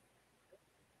 Yeah.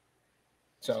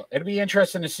 So it'll be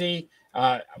interesting to see.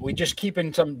 We just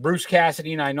keeping some Bruce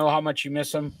Cassidy, and I know how much you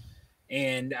miss him.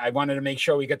 And I wanted to make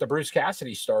sure we get the Bruce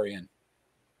Cassidy story in.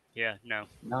 Yeah, no.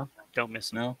 Don't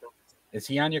miss him. No. Is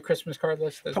he on your Christmas card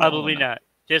list? Probably not.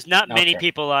 There's not many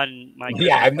people on my Christmas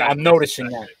card list. I'm noticing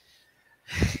that.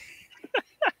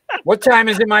 What time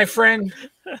is it, my friend?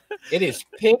 It is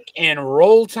pick and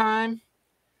roll time.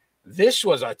 This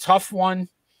was a tough one.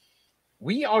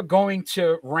 We are going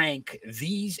to rank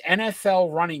these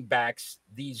NFL running backs,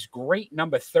 these great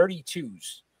number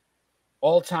 32s,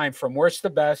 all time from worst to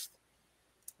best.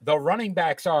 The running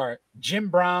backs are Jim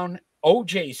Brown,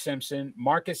 O.J. Simpson,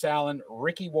 Marcus Allen,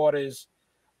 Ricky Waters,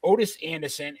 Otis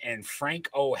Anderson, and Frank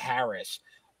O. Harris.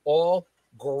 All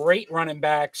great running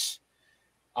backs.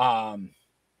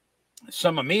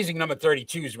 Some amazing number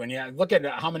 32s when you look at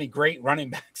how many great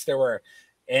running backs there were.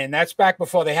 And that's back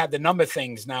before they had the number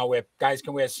things now where guys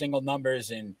can wear single numbers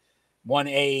and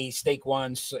 1A, steak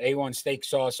one, A1 steak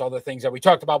sauce, all the things that we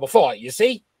talked about before. You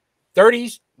see,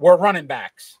 30s were running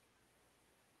backs.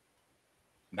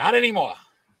 Not anymore.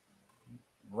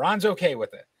 Ron's okay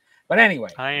with it. But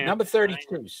anyway, number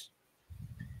 32s.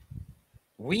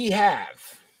 We have,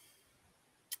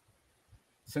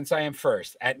 since I am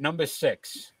first, at number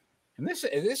 6. And this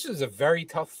is a very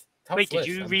tough Wait, list.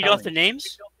 Did you read off the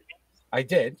names? I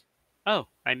did. Oh,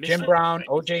 I missed Jim Brown,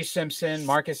 O.J. Simpson,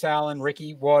 Marcus Allen,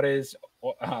 Ricky Waters,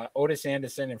 Otis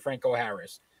Anderson, and Franco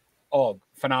Harris. All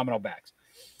phenomenal backs.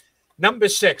 Number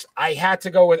 6, I had to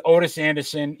go with Otis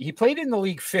Anderson. He played in the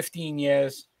league 15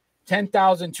 years,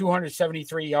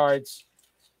 10,273 yards,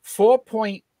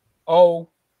 4.0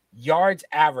 yards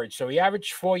average. So he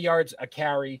averaged 4 yards a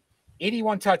carry,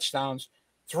 81 touchdowns,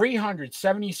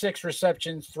 376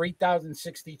 receptions,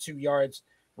 3,062 yards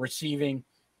receiving,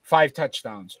 5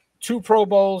 touchdowns, 2 Pro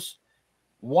Bowls,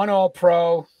 1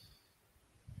 All-Pro,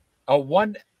 a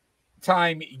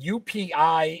 1-time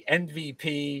UPI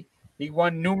MVP. He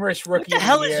won numerous rookie. What the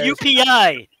hell is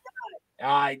UPI?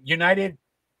 United.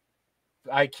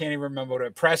 I can't even remember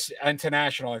what Press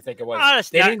International. I think it was.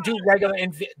 They didn't do regular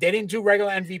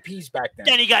MVPs back then.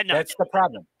 Then he got nothing. That's the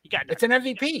problem. It's an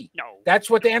MVP. No, that's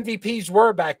what the MVPs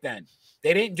were back then.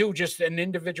 They didn't do just an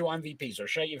individual MVP. So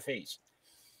shut your face.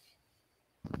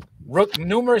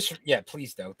 Numerous. Yeah,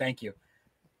 please though. Thank you.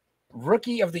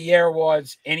 Rookie of the Year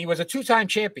awards, and he was a 2-time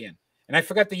champion. And I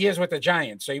forgot the years with the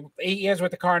Giants. So 8 years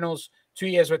with the Cardinals, 2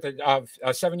 years with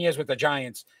the 7 years with the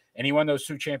Giants, and he won those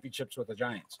 2 championships with the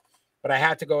Giants. but I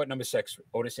had to go at number 6,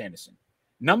 Otis Anderson.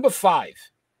 Number 5,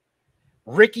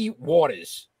 Ricky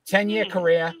Waters, 10-year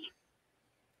career,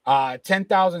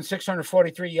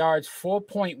 10,643 yards,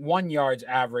 4.1 yards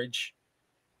average.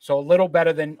 So a little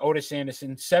better than Otis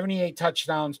Anderson. 78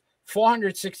 touchdowns,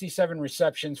 467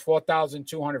 receptions,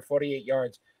 4,248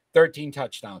 yards, 13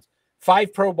 touchdowns.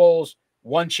 5 Pro Bowls,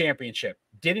 1 championship.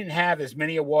 Didn't have as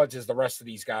many awards as the rest of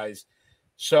these guys.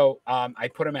 So I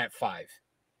put him at 5.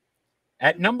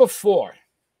 At number 4,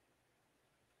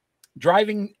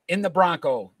 driving in the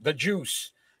Bronco, the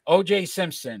Juice, O.J.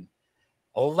 Simpson.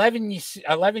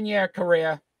 11-year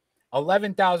career,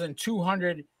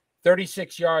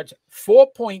 11,236 yards,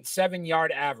 4.7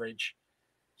 yard average.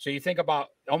 So you think about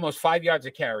almost 5 yards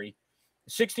a carry,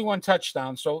 61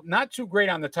 touchdowns. So not too great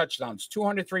on the touchdowns.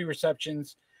 203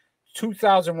 receptions,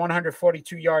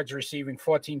 2,142 yards receiving,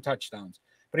 14 touchdowns.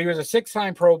 But he was a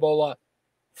 6-time Pro Bowler,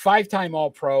 5-time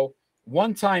All-Pro,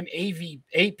 1-time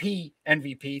AP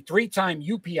MVP, 3-time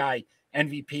UPI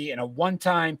MVP, and a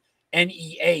 1-time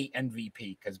NEA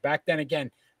MVP, because back then,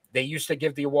 again, they used to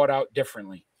give the award out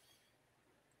differently.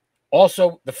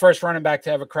 Also, the first running back to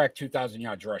ever crack 2,000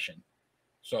 yards rushing.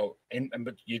 So,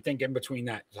 but you think in between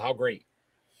that, how great.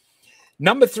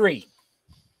 Number 3,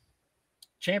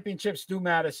 championships do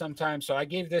matter sometimes. So I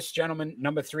gave this gentleman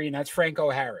number 3, and that's Franco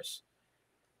Harris.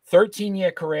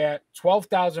 13-year career,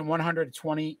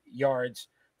 12,120 yards,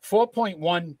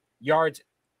 4.1 yards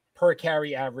per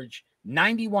carry average,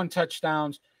 91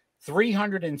 touchdowns,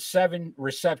 307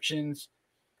 receptions,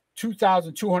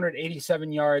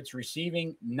 2,287 yards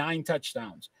receiving, 9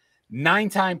 touchdowns.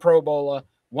 9-time Pro Bowler,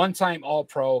 1-time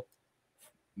All-Pro,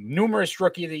 numerous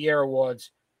Rookie of the Year awards,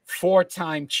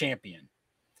 4-time champion.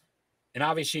 And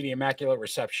obviously the Immaculate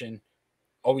Reception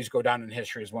always go down in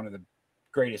history as one of the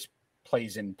greatest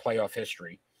plays in playoff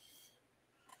history.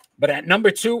 But at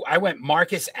number 2, I went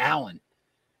Marcus Allen,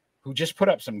 who just put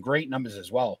up some great numbers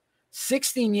as well.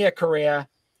 16-year career,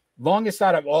 longest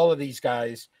out of all of these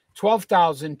guys,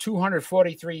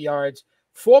 12,243 yards,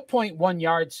 4.1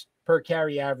 yards per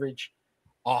carry average,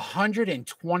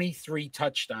 123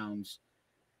 touchdowns,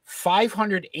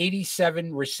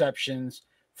 587 receptions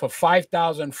for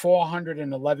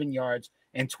 5,411 yards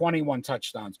and 21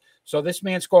 touchdowns. So this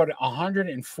man scored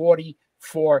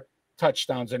 144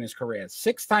 touchdowns in his career.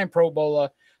 6-time Pro Bowler,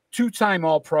 2-time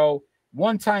All-Pro,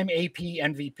 1-time AP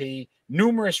MVP,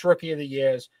 numerous Rookie of the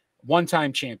Years,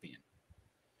 1-time champion.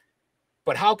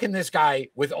 But how can this guy,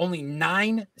 with only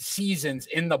 9 seasons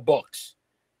in the books,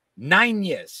 9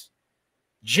 years,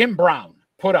 Jim Brown,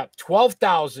 put up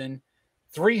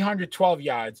 12,312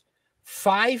 yards,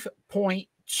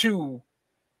 5.2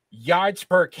 yards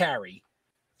per carry.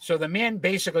 So the man,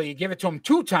 basically, you give it to him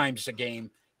 2 times a game,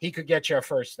 he could get you a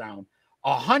first down.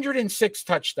 106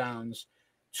 touchdowns,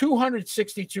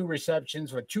 262 receptions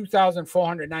for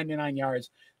 2,499 yards,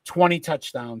 20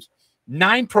 touchdowns,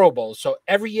 9 Pro Bowls. So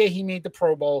every year he made the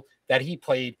Pro Bowl that he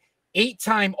played.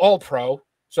 8-time All-Pro,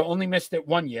 so only missed it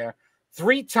 1 year.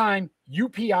 3-time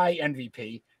UPI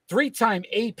MVP, 3-time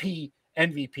AP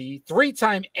MVP,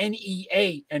 3-time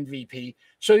NEA MVP.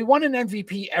 So he won an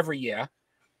MVP every year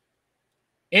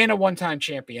and a 1-time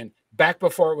champion. Back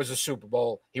before it was a Super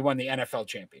Bowl, he won the NFL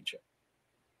championship.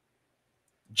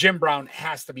 Jim Brown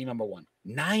has to be number 1.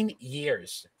 9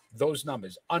 years. Those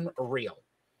numbers, unreal.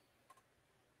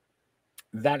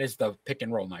 That is the pick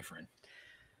and roll, my friend.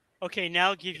 Okay, now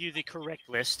I'll give you the correct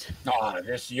list.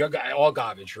 You're all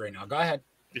garbage right now. Go ahead.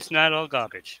 It's not all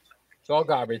garbage. It's all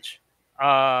garbage.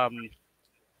 I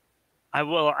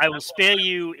will spare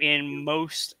you in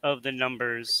most of the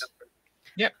numbers.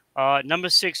 Yep. Number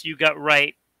 6, you got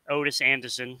right, Otis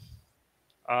Anderson.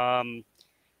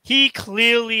 He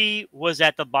clearly was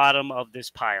at the bottom of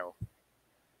this pile.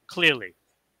 Clearly.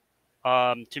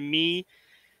 To me,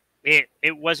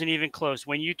 it wasn't even close.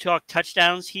 When you talk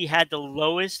touchdowns, he had the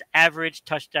lowest average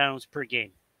touchdowns per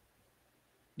game.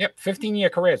 Yep, 15-year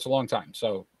career. It's a long time.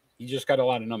 So he just got a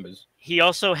lot of numbers. He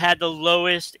also had the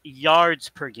lowest yards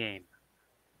per game.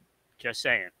 Just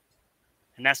saying.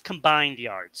 And that's combined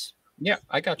yards. Yeah,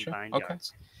 I got you. Okay.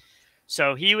 Yards.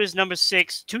 So he was number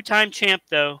 6. 2-time champ,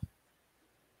 though.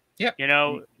 Yeah. You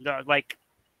know, like,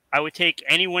 I would take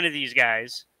any one of these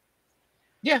guys.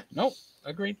 Yeah, nope.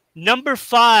 Agreed. Number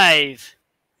 5,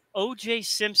 O.J.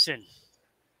 Simpson.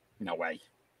 No way.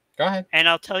 Go ahead. And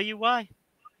I'll tell you why.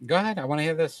 Go ahead. I want to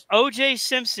hear this. O.J.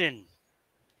 Simpson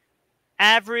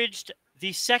averaged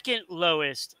the second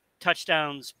lowest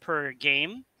touchdowns per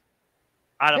game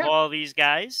out of all these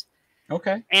guys.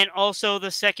 Okay. And also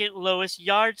the second lowest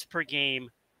yards per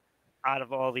game out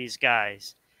of all these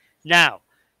guys. Now,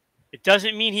 it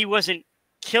doesn't mean he wasn't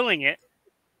killing it.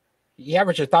 He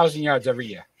averaged 1,000 yards every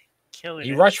year. Killing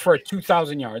He it. rushed for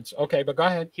 2,000 yards. Okay, but go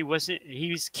ahead. He was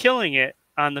killing it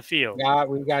on the field. Yeah,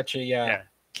 we got you. Yeah,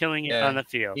 killing it on the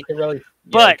field. He could really,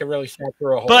 But- he could really snap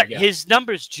through a hole. But yeah. his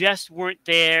numbers just weren't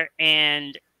there,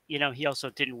 and he also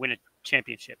didn't win a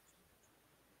championship,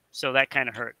 so that kind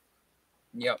of hurt.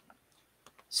 Yep.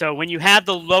 So when you have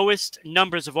the lowest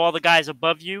numbers of all the guys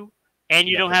above you, and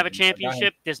you Yeah, don't have a go ahead.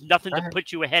 championship, there's nothing Go to ahead.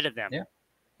 put you ahead of them. Yeah.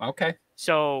 Okay.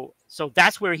 So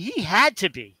that's where he had to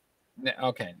be.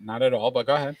 Okay, not at all, but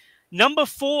go ahead. Number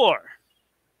 4,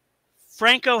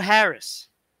 Franco Harris.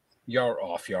 You're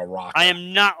off your rocker. I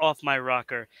am not off my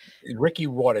rocker. Ricky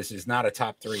Waters is not a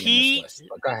top 3 in this list.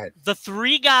 But go ahead. The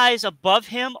 3 guys above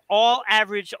him all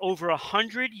averaged over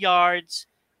 100 yards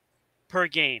per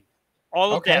game.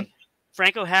 All of Okay. them.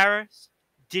 Franco Harris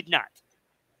did not.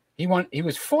 He won. He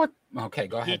was 4th. Okay,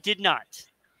 go He ahead. did not.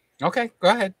 Okay, go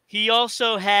ahead. He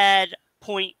also had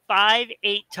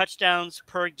 0.58 touchdowns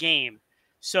per game.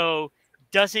 So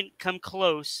doesn't come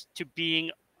close to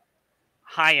being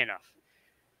high enough.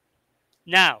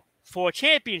 Now, for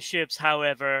championships,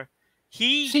 however,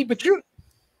 See, but you.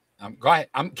 Go ahead.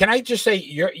 Can I just say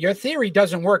your theory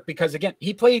doesn't work because again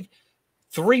he played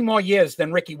 3 more years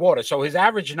than Ricky Waters, so his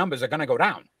average numbers are going to go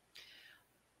down.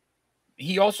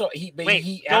 He also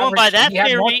going by that he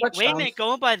had more theory. Wait a touchdowns. minute,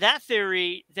 going by that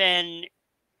theory, then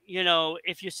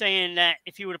if you're saying that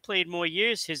if he would have played more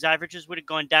years, his averages would have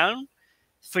gone down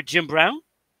for Jim Brown.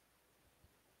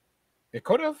 It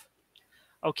could have.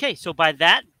 Okay, so by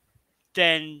that,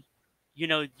 then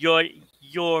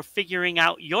you're figuring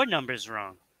out your numbers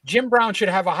wrong. Jim Brown should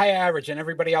have a higher average than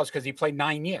everybody else because he played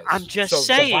 9 years. I'm just So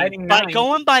saying, dividing by 9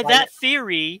 going by by- that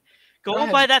theory,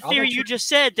 ahead. by that I'll theory let you you- just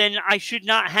said, then I should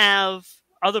not have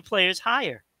other players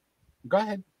higher. Go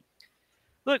ahead.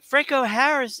 Look, Franco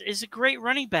Harris is a great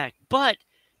running back, but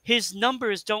his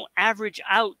numbers don't average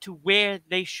out to where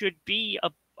they should be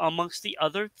amongst the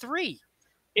other 3.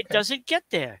 It Okay. doesn't get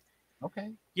there. Okay.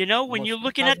 When Almost you're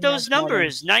looking 1,000 at those yards more than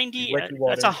numbers, 90, Ricky that's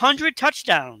Waters. 100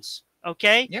 touchdowns.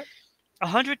 Okay? Yep.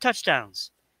 100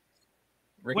 touchdowns.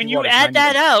 Ricky When you Waters, add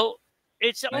that 91. out,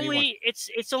 it's 91. only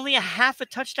it's only a half a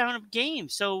touchdown a game.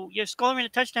 So you're scoring a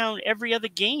touchdown every other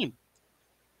game.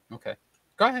 Okay.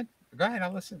 Go ahead. Go ahead.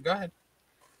 I'll listen. Go ahead.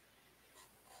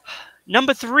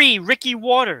 Number 3, Ricky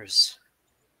Waters.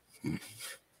 Okay.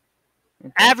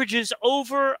 Averages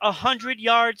over 100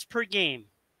 yards per game.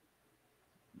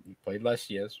 He played less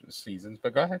seasons,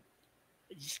 but go ahead.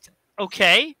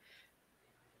 Okay.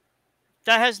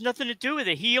 That has nothing to do with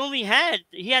it. He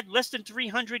had less than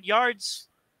 300 yards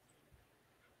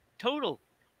total.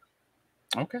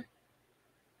 Okay.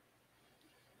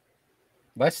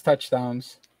 Less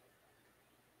touchdowns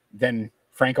than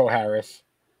Franco Harris.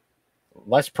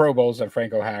 Less Pro Bowls than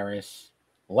Franco Harris.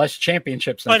 Less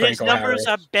championships than But his Franco numbers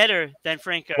Harris. are better than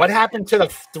Franco. What happened to the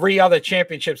 3 other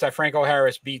championships that Franco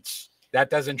Harris beats? That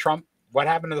doesn't trump. What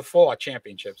happened to the 4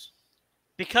 championships?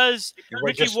 Because We're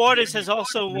Ricky just- Waters has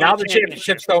also won Now a the championship.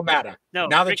 championships don't matter. No,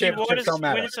 now the Ricky championships Waters don't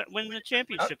matter. wins a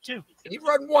championship too. He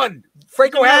won 1.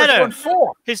 Franco Doesn't Harris matter. won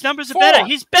 4. His numbers are 4. better.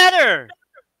 He's better.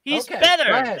 He's Okay, better.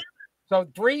 Go ahead. So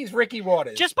 3 is Ricky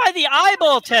Waters. Just by the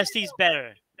eyeball test, he's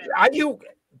better. Are you?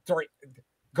 Sorry.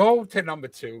 Go to number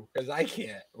 2 because I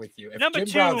can't with you. If Number Jim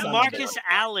 2, Brown's on Marcus number 1.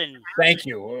 Allen. Thank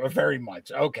you very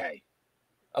much. Okay.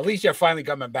 At least you're finally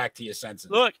coming back to your senses.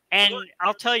 Look, and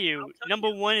I'll tell you, number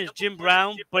 1 is Jim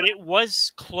Brown, but it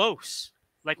was close.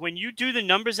 Like when you do the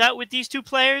numbers out with these 2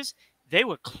 players, they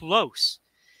were close.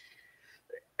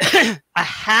 a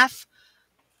half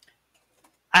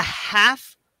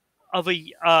of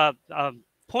a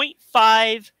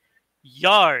 0.5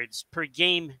 yards per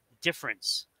game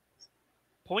difference.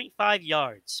 0.5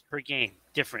 yards per game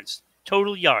difference.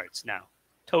 Total yards now.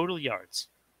 Total yards.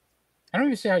 I don't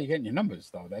even see how you're getting your numbers,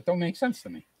 though. That don't make sense to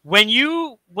me. When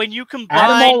you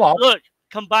combine, all up. look,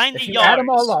 combine If the you yards. add them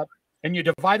all up and you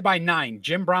divide by 9,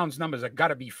 Jim Brown's numbers have got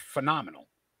to be phenomenal.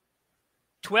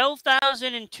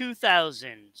 12,000 and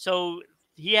 2,000. So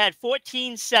he had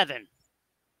 14,700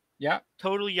 Yeah.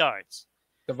 total yards.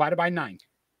 Divided by 9.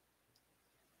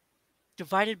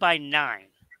 Divided by 9.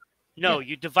 No, Yeah.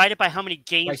 you divide it by how many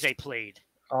games Like- they played.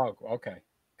 Oh, okay.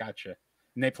 Gotcha.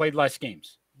 And they played less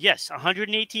games. Yes,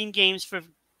 118 games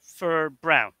for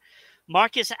Brown.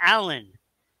 Marcus Allen,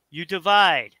 you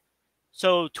divide.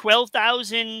 So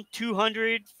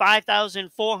 12,200,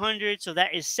 5,400. So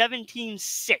that is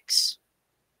 17,600.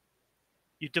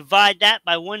 You divide that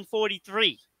by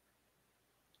 143.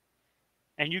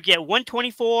 And you get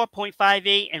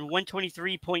 124.58 and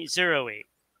 123.08.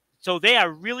 So they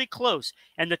are really close.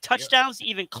 And the touchdowns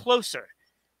even closer.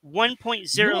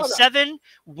 1.07,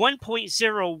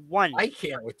 1.01. I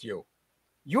can't with you.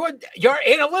 You're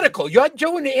analytical. You're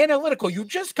doing the analytical. You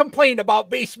just complained about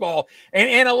baseball and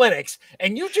analytics,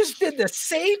 and you just did the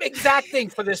same exact thing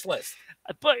for this list.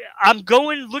 But I'm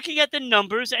looking at the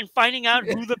numbers and finding out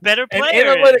who the better And player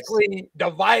analytically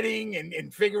dividing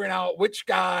and figuring out which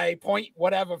guy, point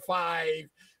whatever 5.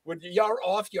 You're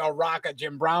off your rocker.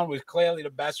 Jim Brown was clearly the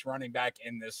best running back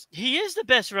in this. He is the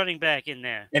best running back in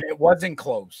there. And it wasn't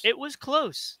close. It was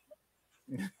close.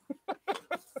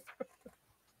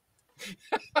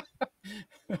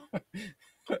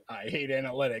 I hate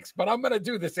analytics, but I'm going to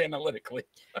do this analytically.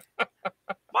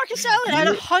 Marcus Allen had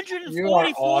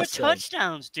 144 awesome.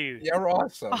 touchdowns, dude. You're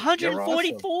awesome.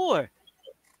 144. Awesome.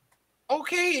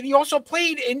 Okay, and he also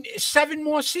played in 7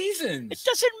 more seasons. It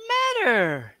doesn't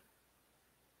matter.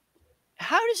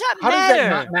 How does that matter? How does that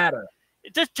not matter?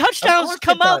 The touchdowns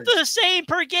come out the same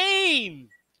per game.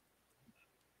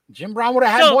 Jim Brown would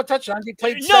have had more touchdowns. He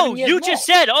played 7 years more. Just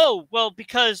said,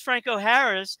 because Franco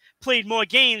Harris played more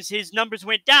games, his numbers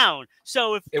went down.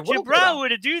 So if Jim Brown were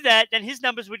to do that, then his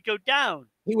numbers would go down.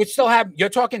 He would still have, you're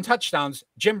talking touchdowns.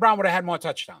 Jim Brown would have had more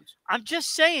touchdowns. I'm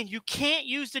just saying, you can't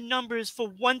use the numbers for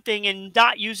one thing and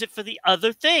not use it for the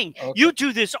other thing. Okay. You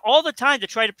do this all the time to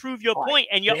try to prove your point,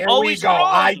 and you're always wrong.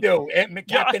 I do.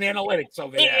 Captain Analytics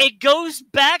over there. It goes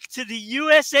back to the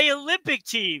USA Olympic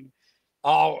team.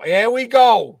 Oh, here we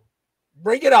go.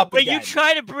 Bring it up again. But you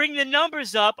try to bring the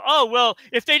numbers up. Oh, well,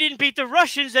 if they didn't beat the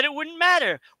Russians, then it wouldn't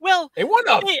matter. Well, it wouldn't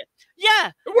have.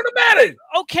 Yeah. It wouldn't have mattered.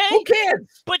 Okay. Who cares?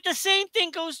 But the same thing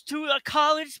goes to a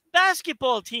college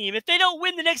basketball team. If they don't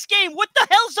win the next game, what the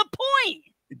hell's the point?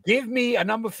 Give me a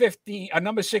number 15, a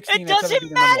number 16. It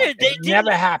doesn't matter. It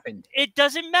never happened. It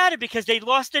doesn't matter because they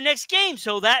lost the next game,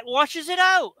 so that washes it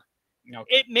out.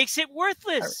 Okay. It makes it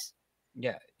worthless.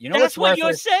 Yeah. You know that's what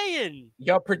worthless? You're saying.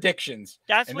 Your predictions.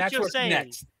 That's what you're saying.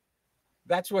 Next.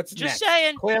 That's what's just next.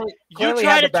 Saying. Clearly you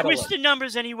try to twist the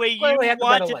numbers any way you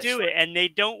want to do it, and they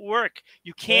don't work.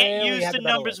 You can't use the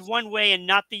numbers one way and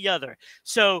not the other.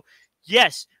 So,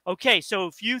 yes. Okay, so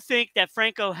if you think that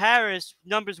Franco Harris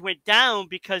numbers went down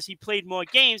because he played more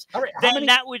games, then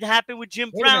that would happen with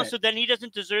Jim Brown, so then he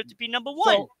doesn't deserve to be number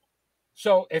 1.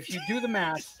 So if you do the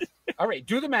math, all right,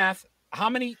 do the math. How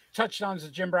many touchdowns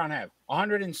does Jim Brown have?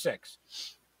 106.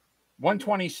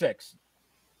 126.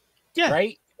 Yeah.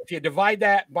 Right? If you divide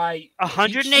that by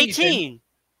 118. Season,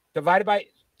 divided by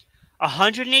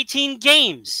 118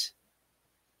 games.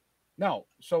 No.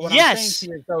 So what I'm saying to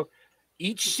you is, so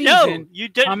each season,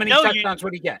 how many touchdowns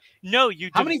would he get?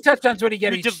 How many touchdowns would he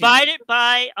get each season? Divide it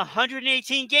by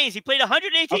 118 games. He played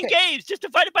 118 games. Just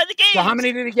divide it by the games. So how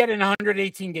many did he get in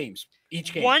 118 games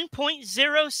each game?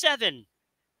 1.07.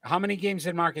 How many games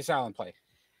did Marcus Allen play?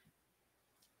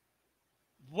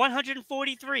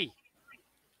 143.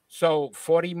 So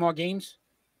 40 more games?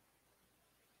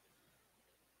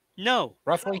 No.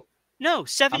 Roughly? No,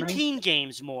 17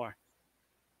 games more.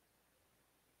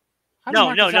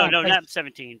 No, not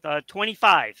 17.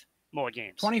 25 more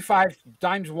games. 25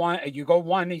 times 1. You go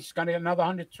 1, he's got another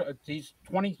 100. He's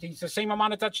 20. He's the same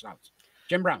amount of touchdowns.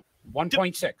 Jim Brown,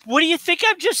 1.6. What do you think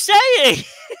I'm just saying?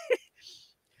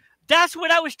 That's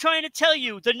what I was trying to tell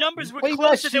you. The numbers were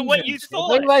closer than what you thought.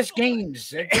 Play less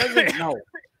games. It doesn't know.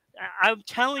 I'm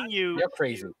telling you. You're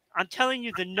crazy. I'm telling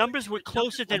you, the numbers were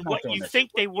closer than what you think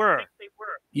they were.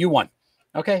 You won.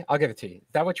 Okay, I'll give it to you.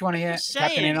 Is that what you want to hear?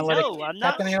 Captain Analytics. No, I'm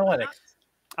not. Captain Analytics.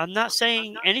 I'm not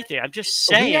saying anything. I'm just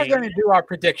saying. We are going to do our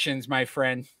predictions, my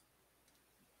friend.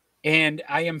 And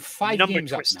I am 5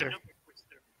 games up now.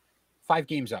 5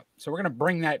 games up. So we're going to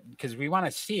bring that because we want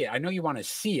to see it. I know you want to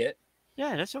see it.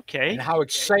 Yeah, that's okay. And how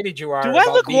excited you are. Do I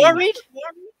look worried?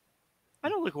 I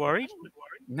don't look worried.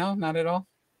 No, not at all.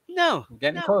 No. We're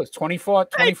getting close. 24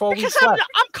 weeks left.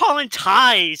 I'm calling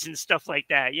ties and stuff like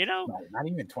that, you know? No, not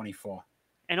even 24.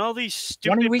 And all these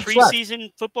stupid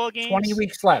preseason football games. 20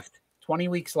 weeks left. 20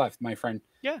 weeks left, my friend.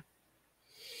 Yeah.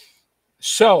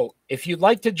 So if you'd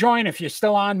like to join, if you're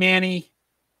still on, Manny,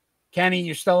 Kenny,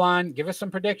 you're still on, give us some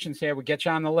predictions here. We'll get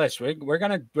you on the list. We're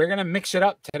gonna mix it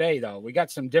up today, though. We got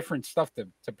some different stuff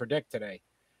to predict today.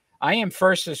 I am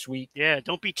first this week. Yeah,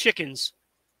 don't be chickens.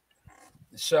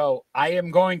 So I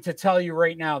am going to tell you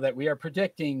right now that we are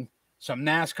predicting some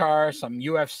NASCAR, some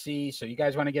UFC. So you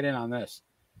guys want to get in on this.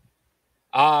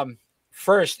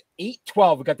 First,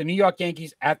 8-12. We got the New York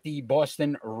Yankees at the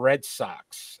Boston Red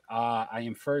Sox. I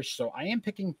am first. So I am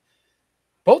picking.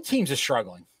 Both teams are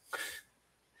struggling.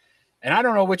 And I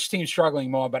don't know which team's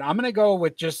struggling more, but I'm going to go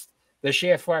with just the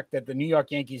sheer fact that the New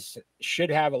York Yankees should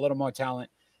have a little more talent.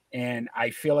 And I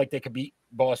feel like they could beat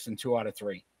Boston 2 out of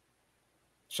 3.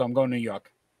 So I'm going New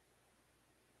York.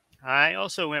 I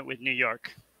also went with New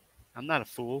York. I'm not a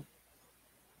fool.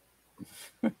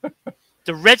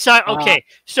 The Red Sox. Okay,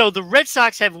 so the Red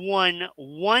Sox have won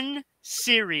one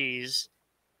series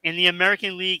in the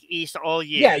American League East all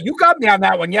year. Yeah, you got me on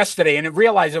that one yesterday, and I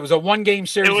realized it was a one-game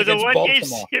series It was against a one-game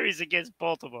Baltimore. series against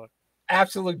Baltimore.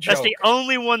 Absolute joke. That's the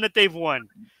only one that they've won.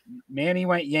 Manny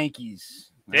went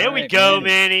Yankees. There All we right, go,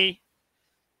 Manny.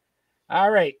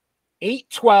 All right.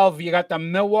 8-12, you got the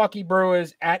Milwaukee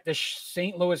Brewers at the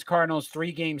St. Louis Cardinals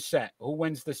 3-game set. Who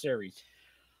wins the series?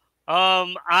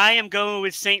 I am going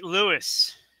with St.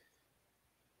 Louis.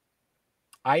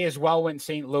 I as well went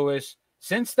St. Louis.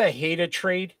 Since the Hader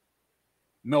trade,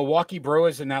 Milwaukee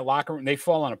Brewers in that locker room, they've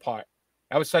fallen apart.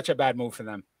 That was such a bad move for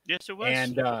them. Yes, it was.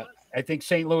 And I think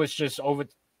St. Louis just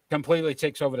completely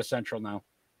takes over the Central now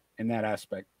in that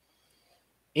aspect.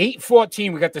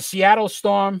 8-14, we got the Seattle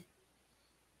Storm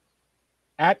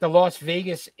at the Las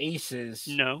Vegas Aces.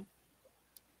 No.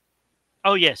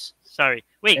 Oh, yes. Sorry.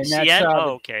 Wait, And that's,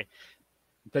 Seattle? Okay.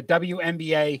 The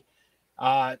WNBA.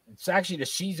 It's actually the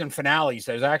season finales.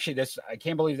 There's actually this. I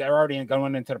can't believe they're already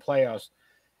going into the playoffs.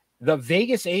 The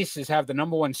Vegas Aces have the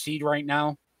 #1 seed right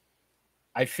now.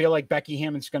 I feel like Becky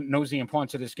Hammond knows the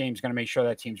importance of this game. Is going to make sure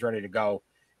that team's ready to go,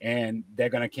 and they're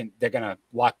going to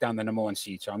lock down the #1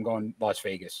 seed. So I'm going Las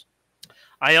Vegas.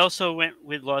 I also went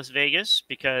with Las Vegas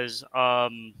because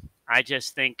I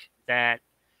just think that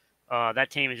that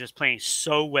team is just playing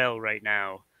so well right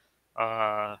now.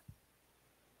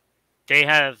 They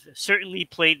have certainly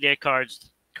played their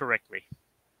cards correctly.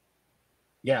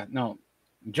 Yeah, no.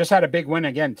 Just had a big win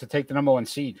again to take the #1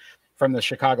 seed from the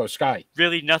Chicago Sky.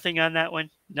 Really nothing on that one?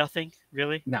 Nothing?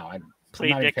 Really? No, I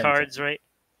played their cards right.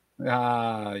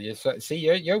 Yes. See,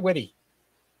 you're witty.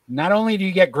 Not only do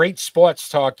you get great sports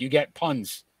talk, you get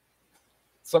puns.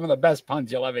 Some of the best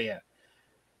puns you'll ever hear.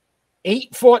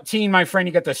 8-14, my friend.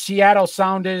 You got the Seattle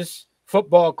Sounders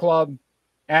Football Club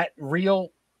at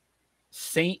Real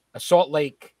Salt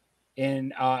Lake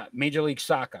in Major League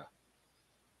Soccer.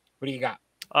 What do you got?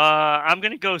 I'm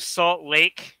gonna go Salt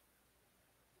Lake.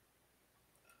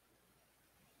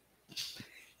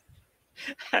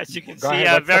 As you can see,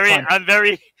 I'm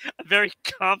very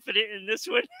confident in this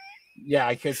one. Yeah,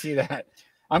 I can see that.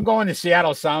 I'm going to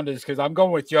Seattle Sounders because I'm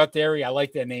going with your theory. I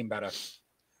like their name better.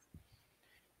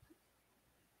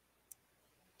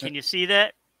 Can you see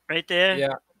that right there?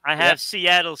 Yeah. I have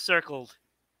Seattle circled.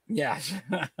 Yes.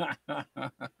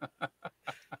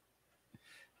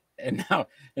 And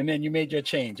then you made your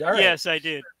change. All right. Yes, I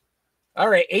did. All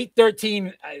right,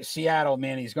 8-13, Seattle.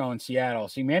 Manny's going Seattle.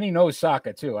 See, Manny knows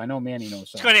soccer, too. I know Manny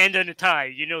knows soccer. It's going to end in a tie.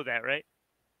 You know that, right?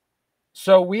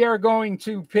 So we are going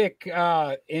to pick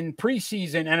in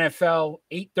preseason NFL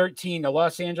 8-13, the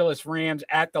Los Angeles Rams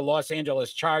at the Los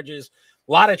Angeles Chargers.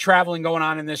 A lot of traveling going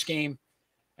on in this game.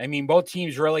 I mean, both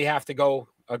teams really have to go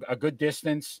a good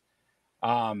distance.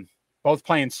 Both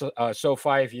playing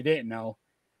SoFi, if you didn't know.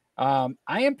 I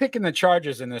am picking the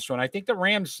Chargers in this one. I think the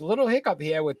Rams, a little hiccup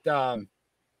here with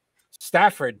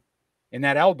Stafford in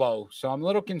that elbow. So I'm a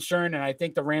little concerned, and I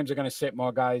think the Rams are going to sit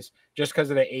more guys just because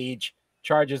of the age.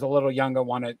 Chargers a little younger,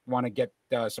 want to get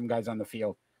some guys on the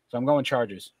field. So I'm going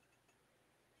Chargers.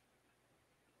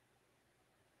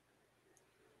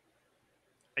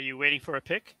 Are you waiting for a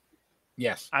pick?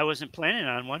 Yes. I wasn't planning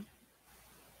on one.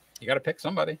 You got to pick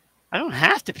somebody. I don't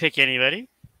have to pick anybody.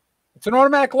 It's an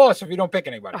automatic loss if you don't pick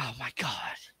anybody. Oh, my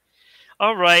God.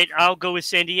 All right. I'll go with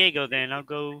San Diego then. I'll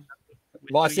go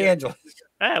with Los Angeles.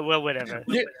 Well, whatever.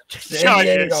 San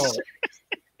Diego.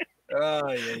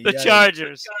 The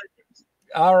Chargers.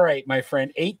 All right, my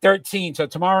friend. 8-13. So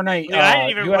tomorrow night. Yeah, I didn't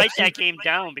even write that game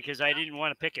down because I didn't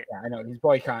want to pick it. Yeah, I know. He's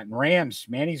boycotting. Rams.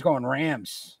 Manny's going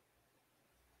Rams.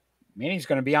 Manny's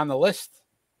going to be on the list.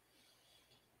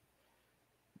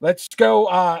 Let's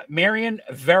go Marion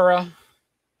Vera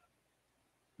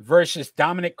versus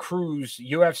Dominic Cruz,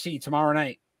 UFC tomorrow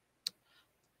night.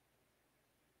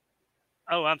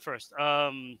 Oh, I'm first.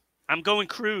 I'm going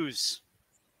Cruz.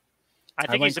 I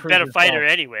think he's a Cruz better fighter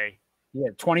anyway.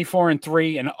 Yeah,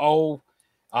 24-3 and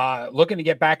 0. Looking to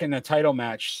get back in the title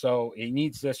match, so he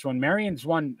needs this one. Marion's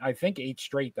won, I think, 8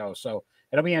 straight though, so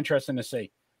it'll be interesting to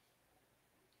see.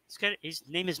 His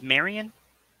name is Marion.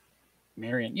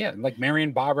 Marion, yeah, like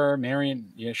Marion Barber, Marion,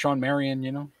 yeah, Sean Marion,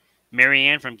 you know.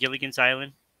 Marianne from Gilligan's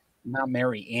Island. Not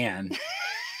Mary Ann.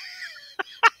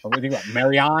 What do you got?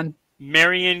 Marion?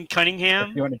 Marion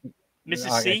Cunningham.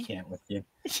 Mrs. C. I can't with you.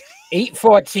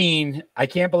 8-14. I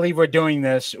can't believe we're doing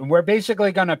this. We're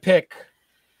basically going to pick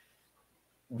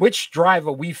which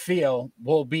driver we feel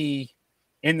will be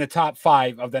in the top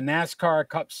 5 of the NASCAR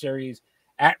Cup Series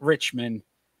at Richmond,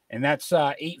 and that's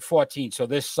 8-14. So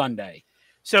this Sunday.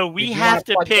 So we have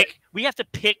to pick. We have to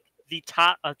pick the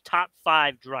top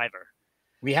 5 driver.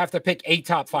 We have to pick a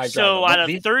top 5 So driver. out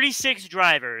of 36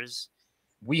 drivers,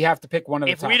 we have to pick one of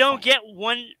the top 5. If we don't get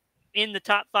one in the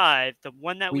top 5, the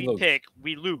one that we pick,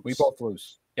 we lose. We both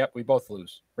lose. Yep, we both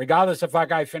lose. Regardless if our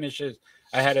guy finishes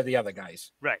ahead of the other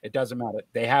guys. Right. It doesn't matter.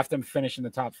 They have to finish in the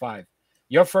top 5.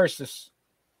 You're first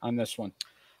on this one.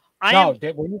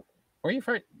 Were you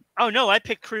first? Oh, no, I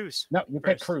picked Cruz. No, you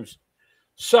picked Cruz.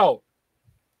 So,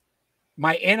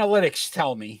 my analytics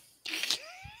tell me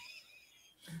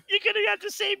you're going to have the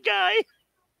same guy.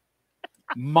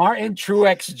 Martin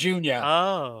Truex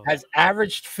Jr. has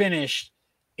averaged finish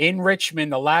in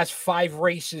Richmond, the last 5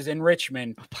 races in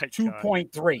Richmond,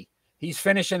 2.3. He's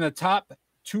finished in the top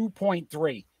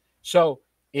 2.3. So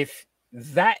if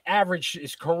that average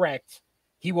is correct,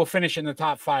 he will finish in the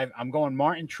top 5. I'm going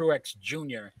Martin Truex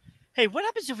Jr. Hey, what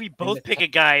happens if we both pick a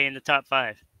guy in the top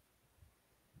 5?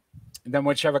 And then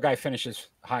whichever guy finishes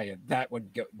higher, that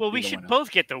would go. Well, we should both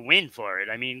get the win for it.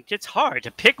 I mean, it's hard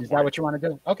to pick. Is that what you want to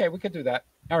do? Okay, we could do that.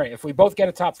 All right, if we both get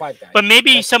a top 5 guy. But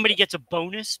maybe somebody gets a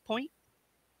bonus point?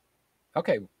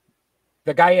 Okay.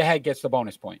 The guy ahead gets the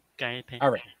bonus point. All right.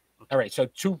 Okay. All right. So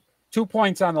two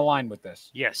points on the line with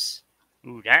this. Yes.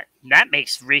 Ooh, that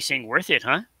makes racing worth it,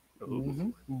 huh?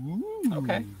 Ooh.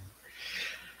 Okay.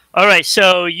 All right.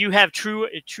 So you have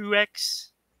Truex.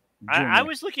 I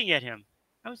was looking at him.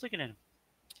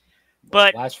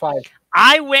 But last 5.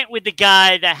 I went with the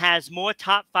guy that has more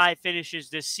top 5 finishes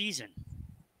this season.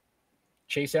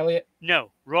 Chase Elliott?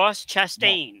 No, Ross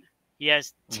Chastain. He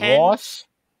has 10.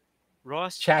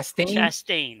 Ross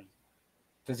Chastain.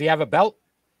 Does he have a belt?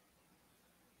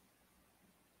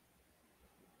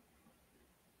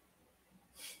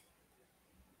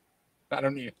 I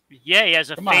don't know. Yeah, he has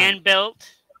a fan belt.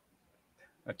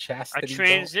 A chastity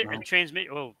transmit.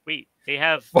 Oh, wait. They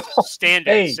have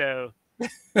standards, so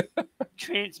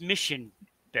transmission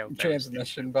belt.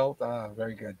 Transmission belt.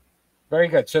 Very good. Very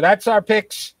good. So that's our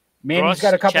picks. Manny's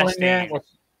got a couple in there.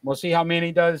 We'll see how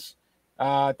Manny does.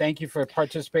 Thank you for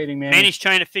participating, Manny. Manny's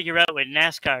trying to figure out what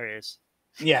NASCAR is.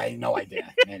 Yeah, no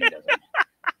idea. Manny doesn't.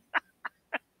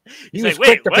 He was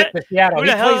quick to pick the Seattle. Who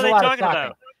the hell are they talking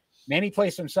about? Manny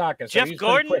plays some soccer. Jeff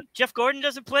Gordon? Jeff Gordon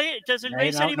doesn't play it? Doesn't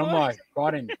race anymore? No more.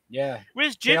 Gordon, yeah.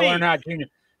 Where's Jimmy? Dale Earnhardt Jr.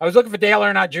 I was looking for Dale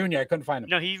Earnhardt Jr. I couldn't find him.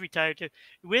 No, he retired too.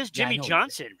 Where's Jimmy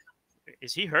Johnson?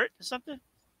 Is he hurt or something?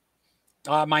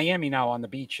 Miami now on the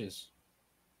beaches.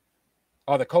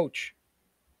 Oh, the coach.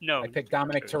 No. I picked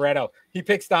Dominic Toretto. He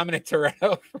picks Dominic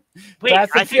Toretto. Wait, I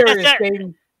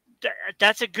think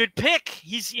that's a good pick.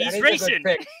 He's racing. A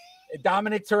good pick.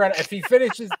 Dominic Toretto. If he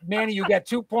finishes, Manny, you get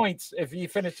 2 points if he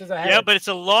finishes ahead. Yeah, but it's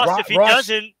a loss if he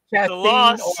doesn't. It's a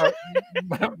loss.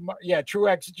 Yeah,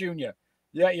 Truex Jr.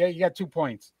 Yeah, you got 2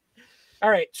 points. All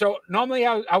right. So normally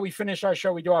how we finish our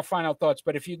show, we do our final thoughts.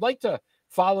 But if you'd like to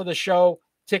follow the show,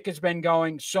 Tick has been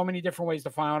going. So many different ways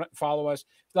to follow us. If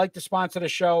you'd like to sponsor the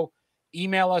show,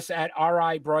 email us at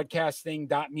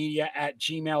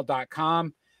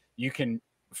ribroadcasting.media@gmail.com. You can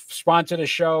sponsor the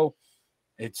show.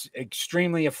 It's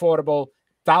extremely affordable.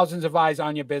 Thousands of eyes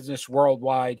on your business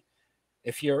worldwide.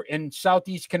 If you're in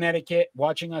Southeast Connecticut,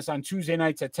 watching us on Tuesday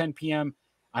nights at 10 p.m.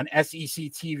 on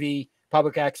SEC TV,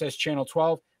 Public Access Channel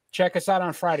 12, check us out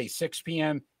on Friday, 6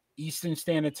 p.m. Eastern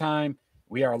Standard Time.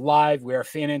 We are live. We are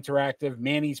fan interactive.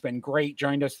 Manny's been great.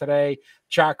 Joined us today.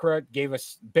 Chakra gave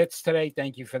us bits today.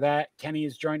 Thank you for that. Kenny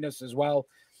has joined us as well.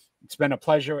 It's been a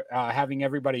pleasure having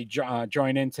everybody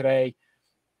join in today.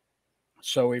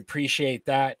 So we appreciate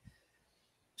that.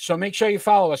 So make sure you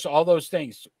follow us, all those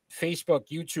things. Facebook,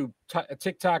 YouTube,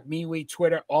 TikTok, MeWe,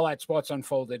 Twitter, all at Sports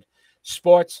Unfolded.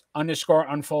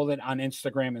 Sports_Unfolded on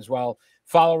Instagram as well.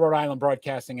 Follow Rhode Island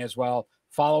Broadcasting as well.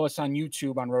 Follow us on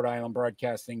YouTube on Rhode Island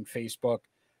Broadcasting, Facebook,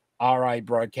 RI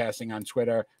Broadcasting on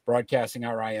Twitter, Broadcasting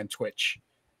RI on Twitch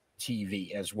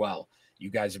TV as well.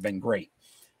 You guys have been great.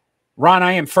 Ron,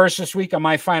 I am first this week on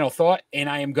my final thought, and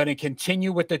I am going to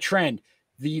continue with the trend.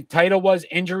 The title was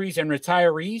Injuries and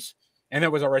Retirees, and there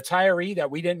was a retiree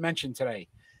that we didn't mention today,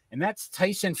 and that's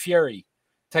Tyson Fury.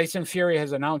 Tyson Fury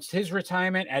has announced his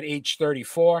retirement at age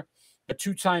 34, a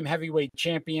two-time heavyweight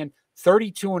champion,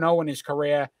 32-0 in his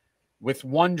career with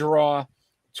 1 draw,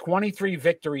 23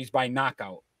 victories by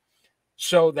knockout.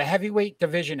 So the heavyweight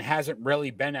division hasn't really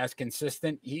been as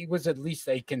consistent. He was at least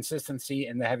a consistency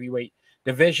in the heavyweight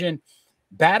division,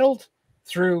 battled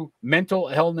through mental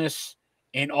illness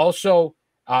and also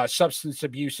substance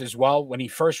abuse as well when he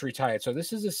first retired. So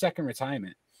this is his second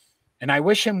retirement. And I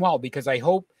wish him well because I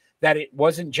hope that it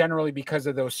wasn't generally because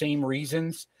of those same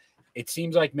reasons. It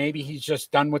seems like maybe he's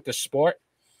just done with the sport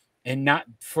and not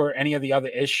for any of the other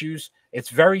issues. It's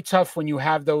very tough when you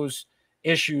have those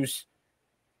issues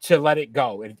to let it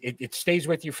go. It stays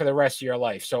with you for the rest of your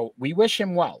life. So we wish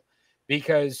him well,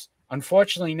 because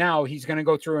unfortunately now he's going to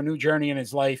go through a new journey in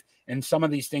his life, and some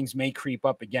of these things may creep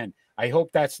up again. I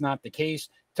hope that's not the case.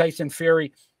 Tyson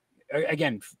Fury,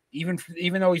 again, even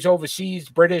though he's overseas,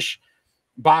 British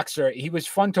boxer, he was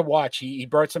fun to watch. He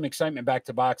brought some excitement back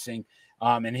to boxing,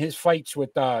 and his fights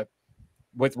with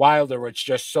Wilder was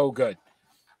just so good.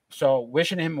 So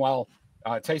wishing him well.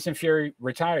 Tyson Fury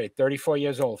retired, 34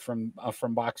 years old from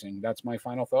boxing. That's my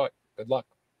final thought. Good luck.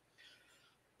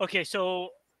 Okay, so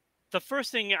the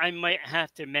first thing I might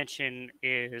have to mention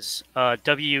is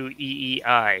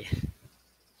WEEI.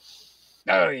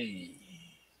 Hey.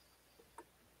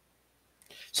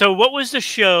 So what was the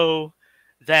show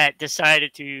that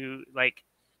decided to like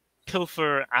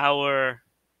pilfer our?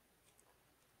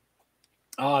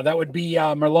 That would be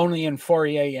Merloni and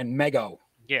Fourier and Mego.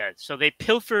 Yeah, so they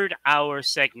pilfered our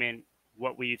segment.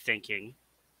 What were you thinking?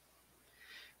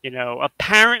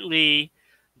 Apparently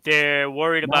they're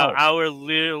worried about our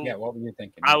little. Yeah, what were you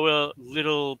thinking? Our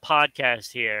little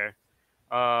podcast here,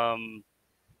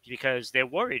 because they're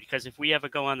worried. Because if we ever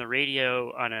go on the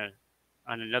radio on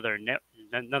another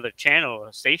channel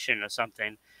or station or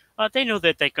something, they know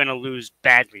that they're going to lose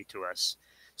badly to us.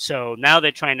 So now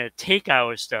they're trying to take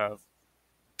our stuff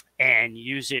and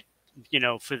use it,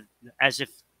 for as if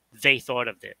they thought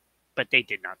of it, but they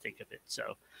did not think of it.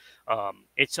 So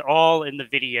it's all in the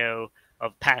video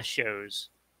of past shows.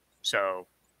 So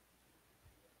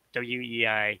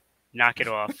WEI, knock it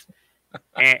off.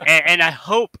 and I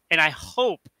hope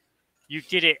you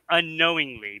did it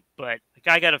unknowingly, but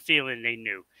I got a feeling they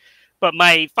knew. But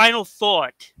my final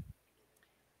thought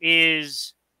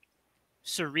is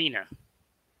Serena.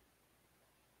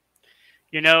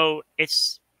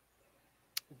 It's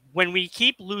when we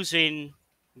keep losing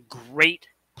great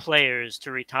players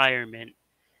to retirement,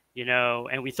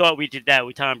 and we thought we did that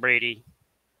with Tom Brady,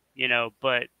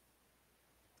 but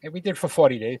we did for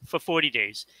 40 days. For 40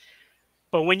 days.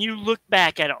 But when you look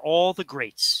back at all the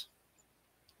greats,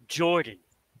 Jordan,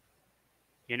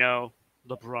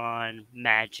 LeBron,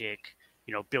 Magic,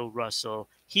 Bill Russell,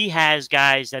 he has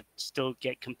guys that still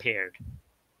get compared.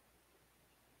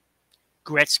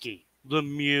 Gretzky,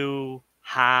 Lemieux,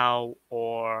 Howe,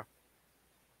 or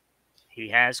he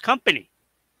has company.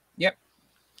 Yep.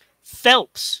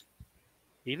 Phelps,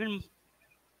 even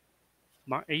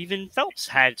Phelps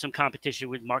had some competition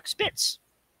with Mark Spitz,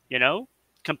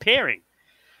 comparing.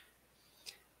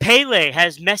 Pele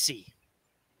has Messi.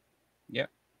 Yep.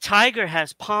 Tiger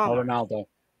has Palmer. Ronaldo.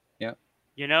 Yep.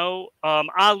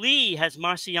 Ali has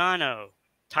Marciano,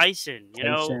 Tyson,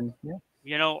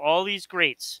 yeah. All these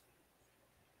greats.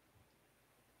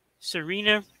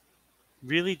 Serena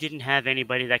really didn't have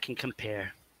anybody that can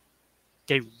compare.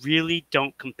 They really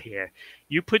don't compare.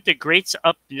 You put the greats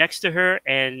up next to her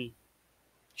and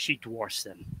she dwarfs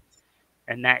them.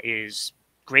 And that is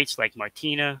greats like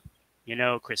Martina,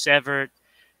 Chris Evert,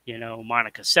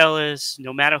 Monica Seles.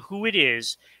 No matter who it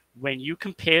is, when you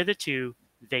compare the two,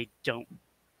 they don't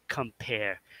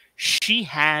compare. She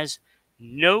has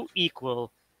no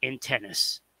equal in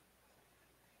tennis.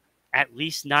 At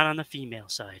least not on the female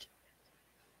side.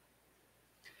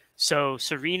 So,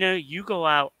 Serena, you go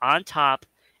out on top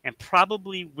and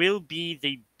probably will be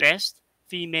the best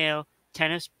female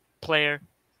tennis player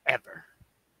ever.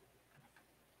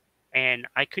 And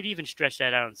I could even stretch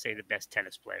that out and say the best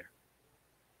tennis player.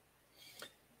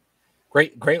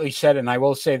 Greatly said. And I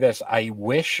will say this. I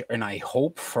wish and I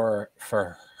hope for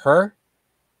her,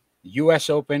 U.S.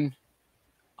 Open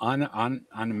on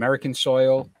American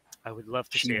soil. I would love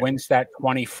to see she it. Wins that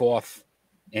 24th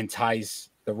and ties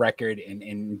the record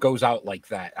and goes out like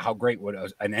that. How great would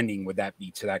an ending would that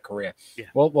be to that career? Yeah.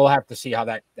 We'll have to see how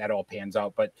that all pans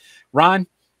out. But Ron,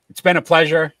 it's been a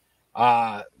pleasure.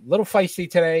 Little feisty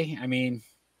today. I mean,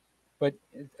 but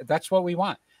that's what we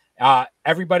want.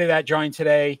 Everybody that joined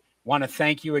today, want to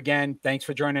thank you again. Thanks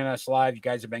for joining us live. You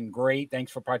guys have been great.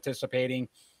 Thanks for participating.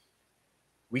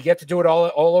 We get to do it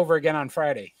all over again on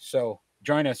Friday. So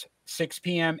join us 6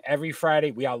 p.m. every Friday.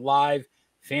 We are live,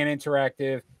 fan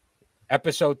interactive,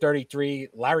 episode 33,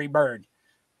 Larry Bird.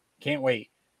 Can't wait.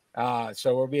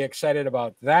 So we'll be excited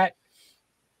about that.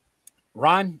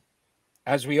 Ron,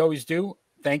 as we always do,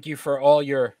 thank you for all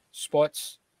your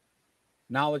sports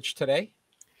knowledge today.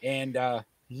 And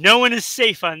no one is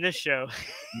safe on this show.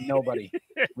 Nobody.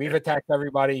 We've attacked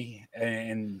everybody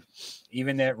and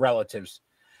even their relatives.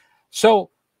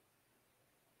 So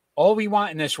all we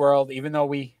want in this world, even though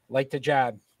we like to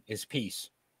jab, is peace.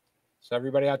 So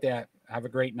everybody out there, have a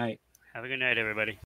great night. Have a good night, everybody.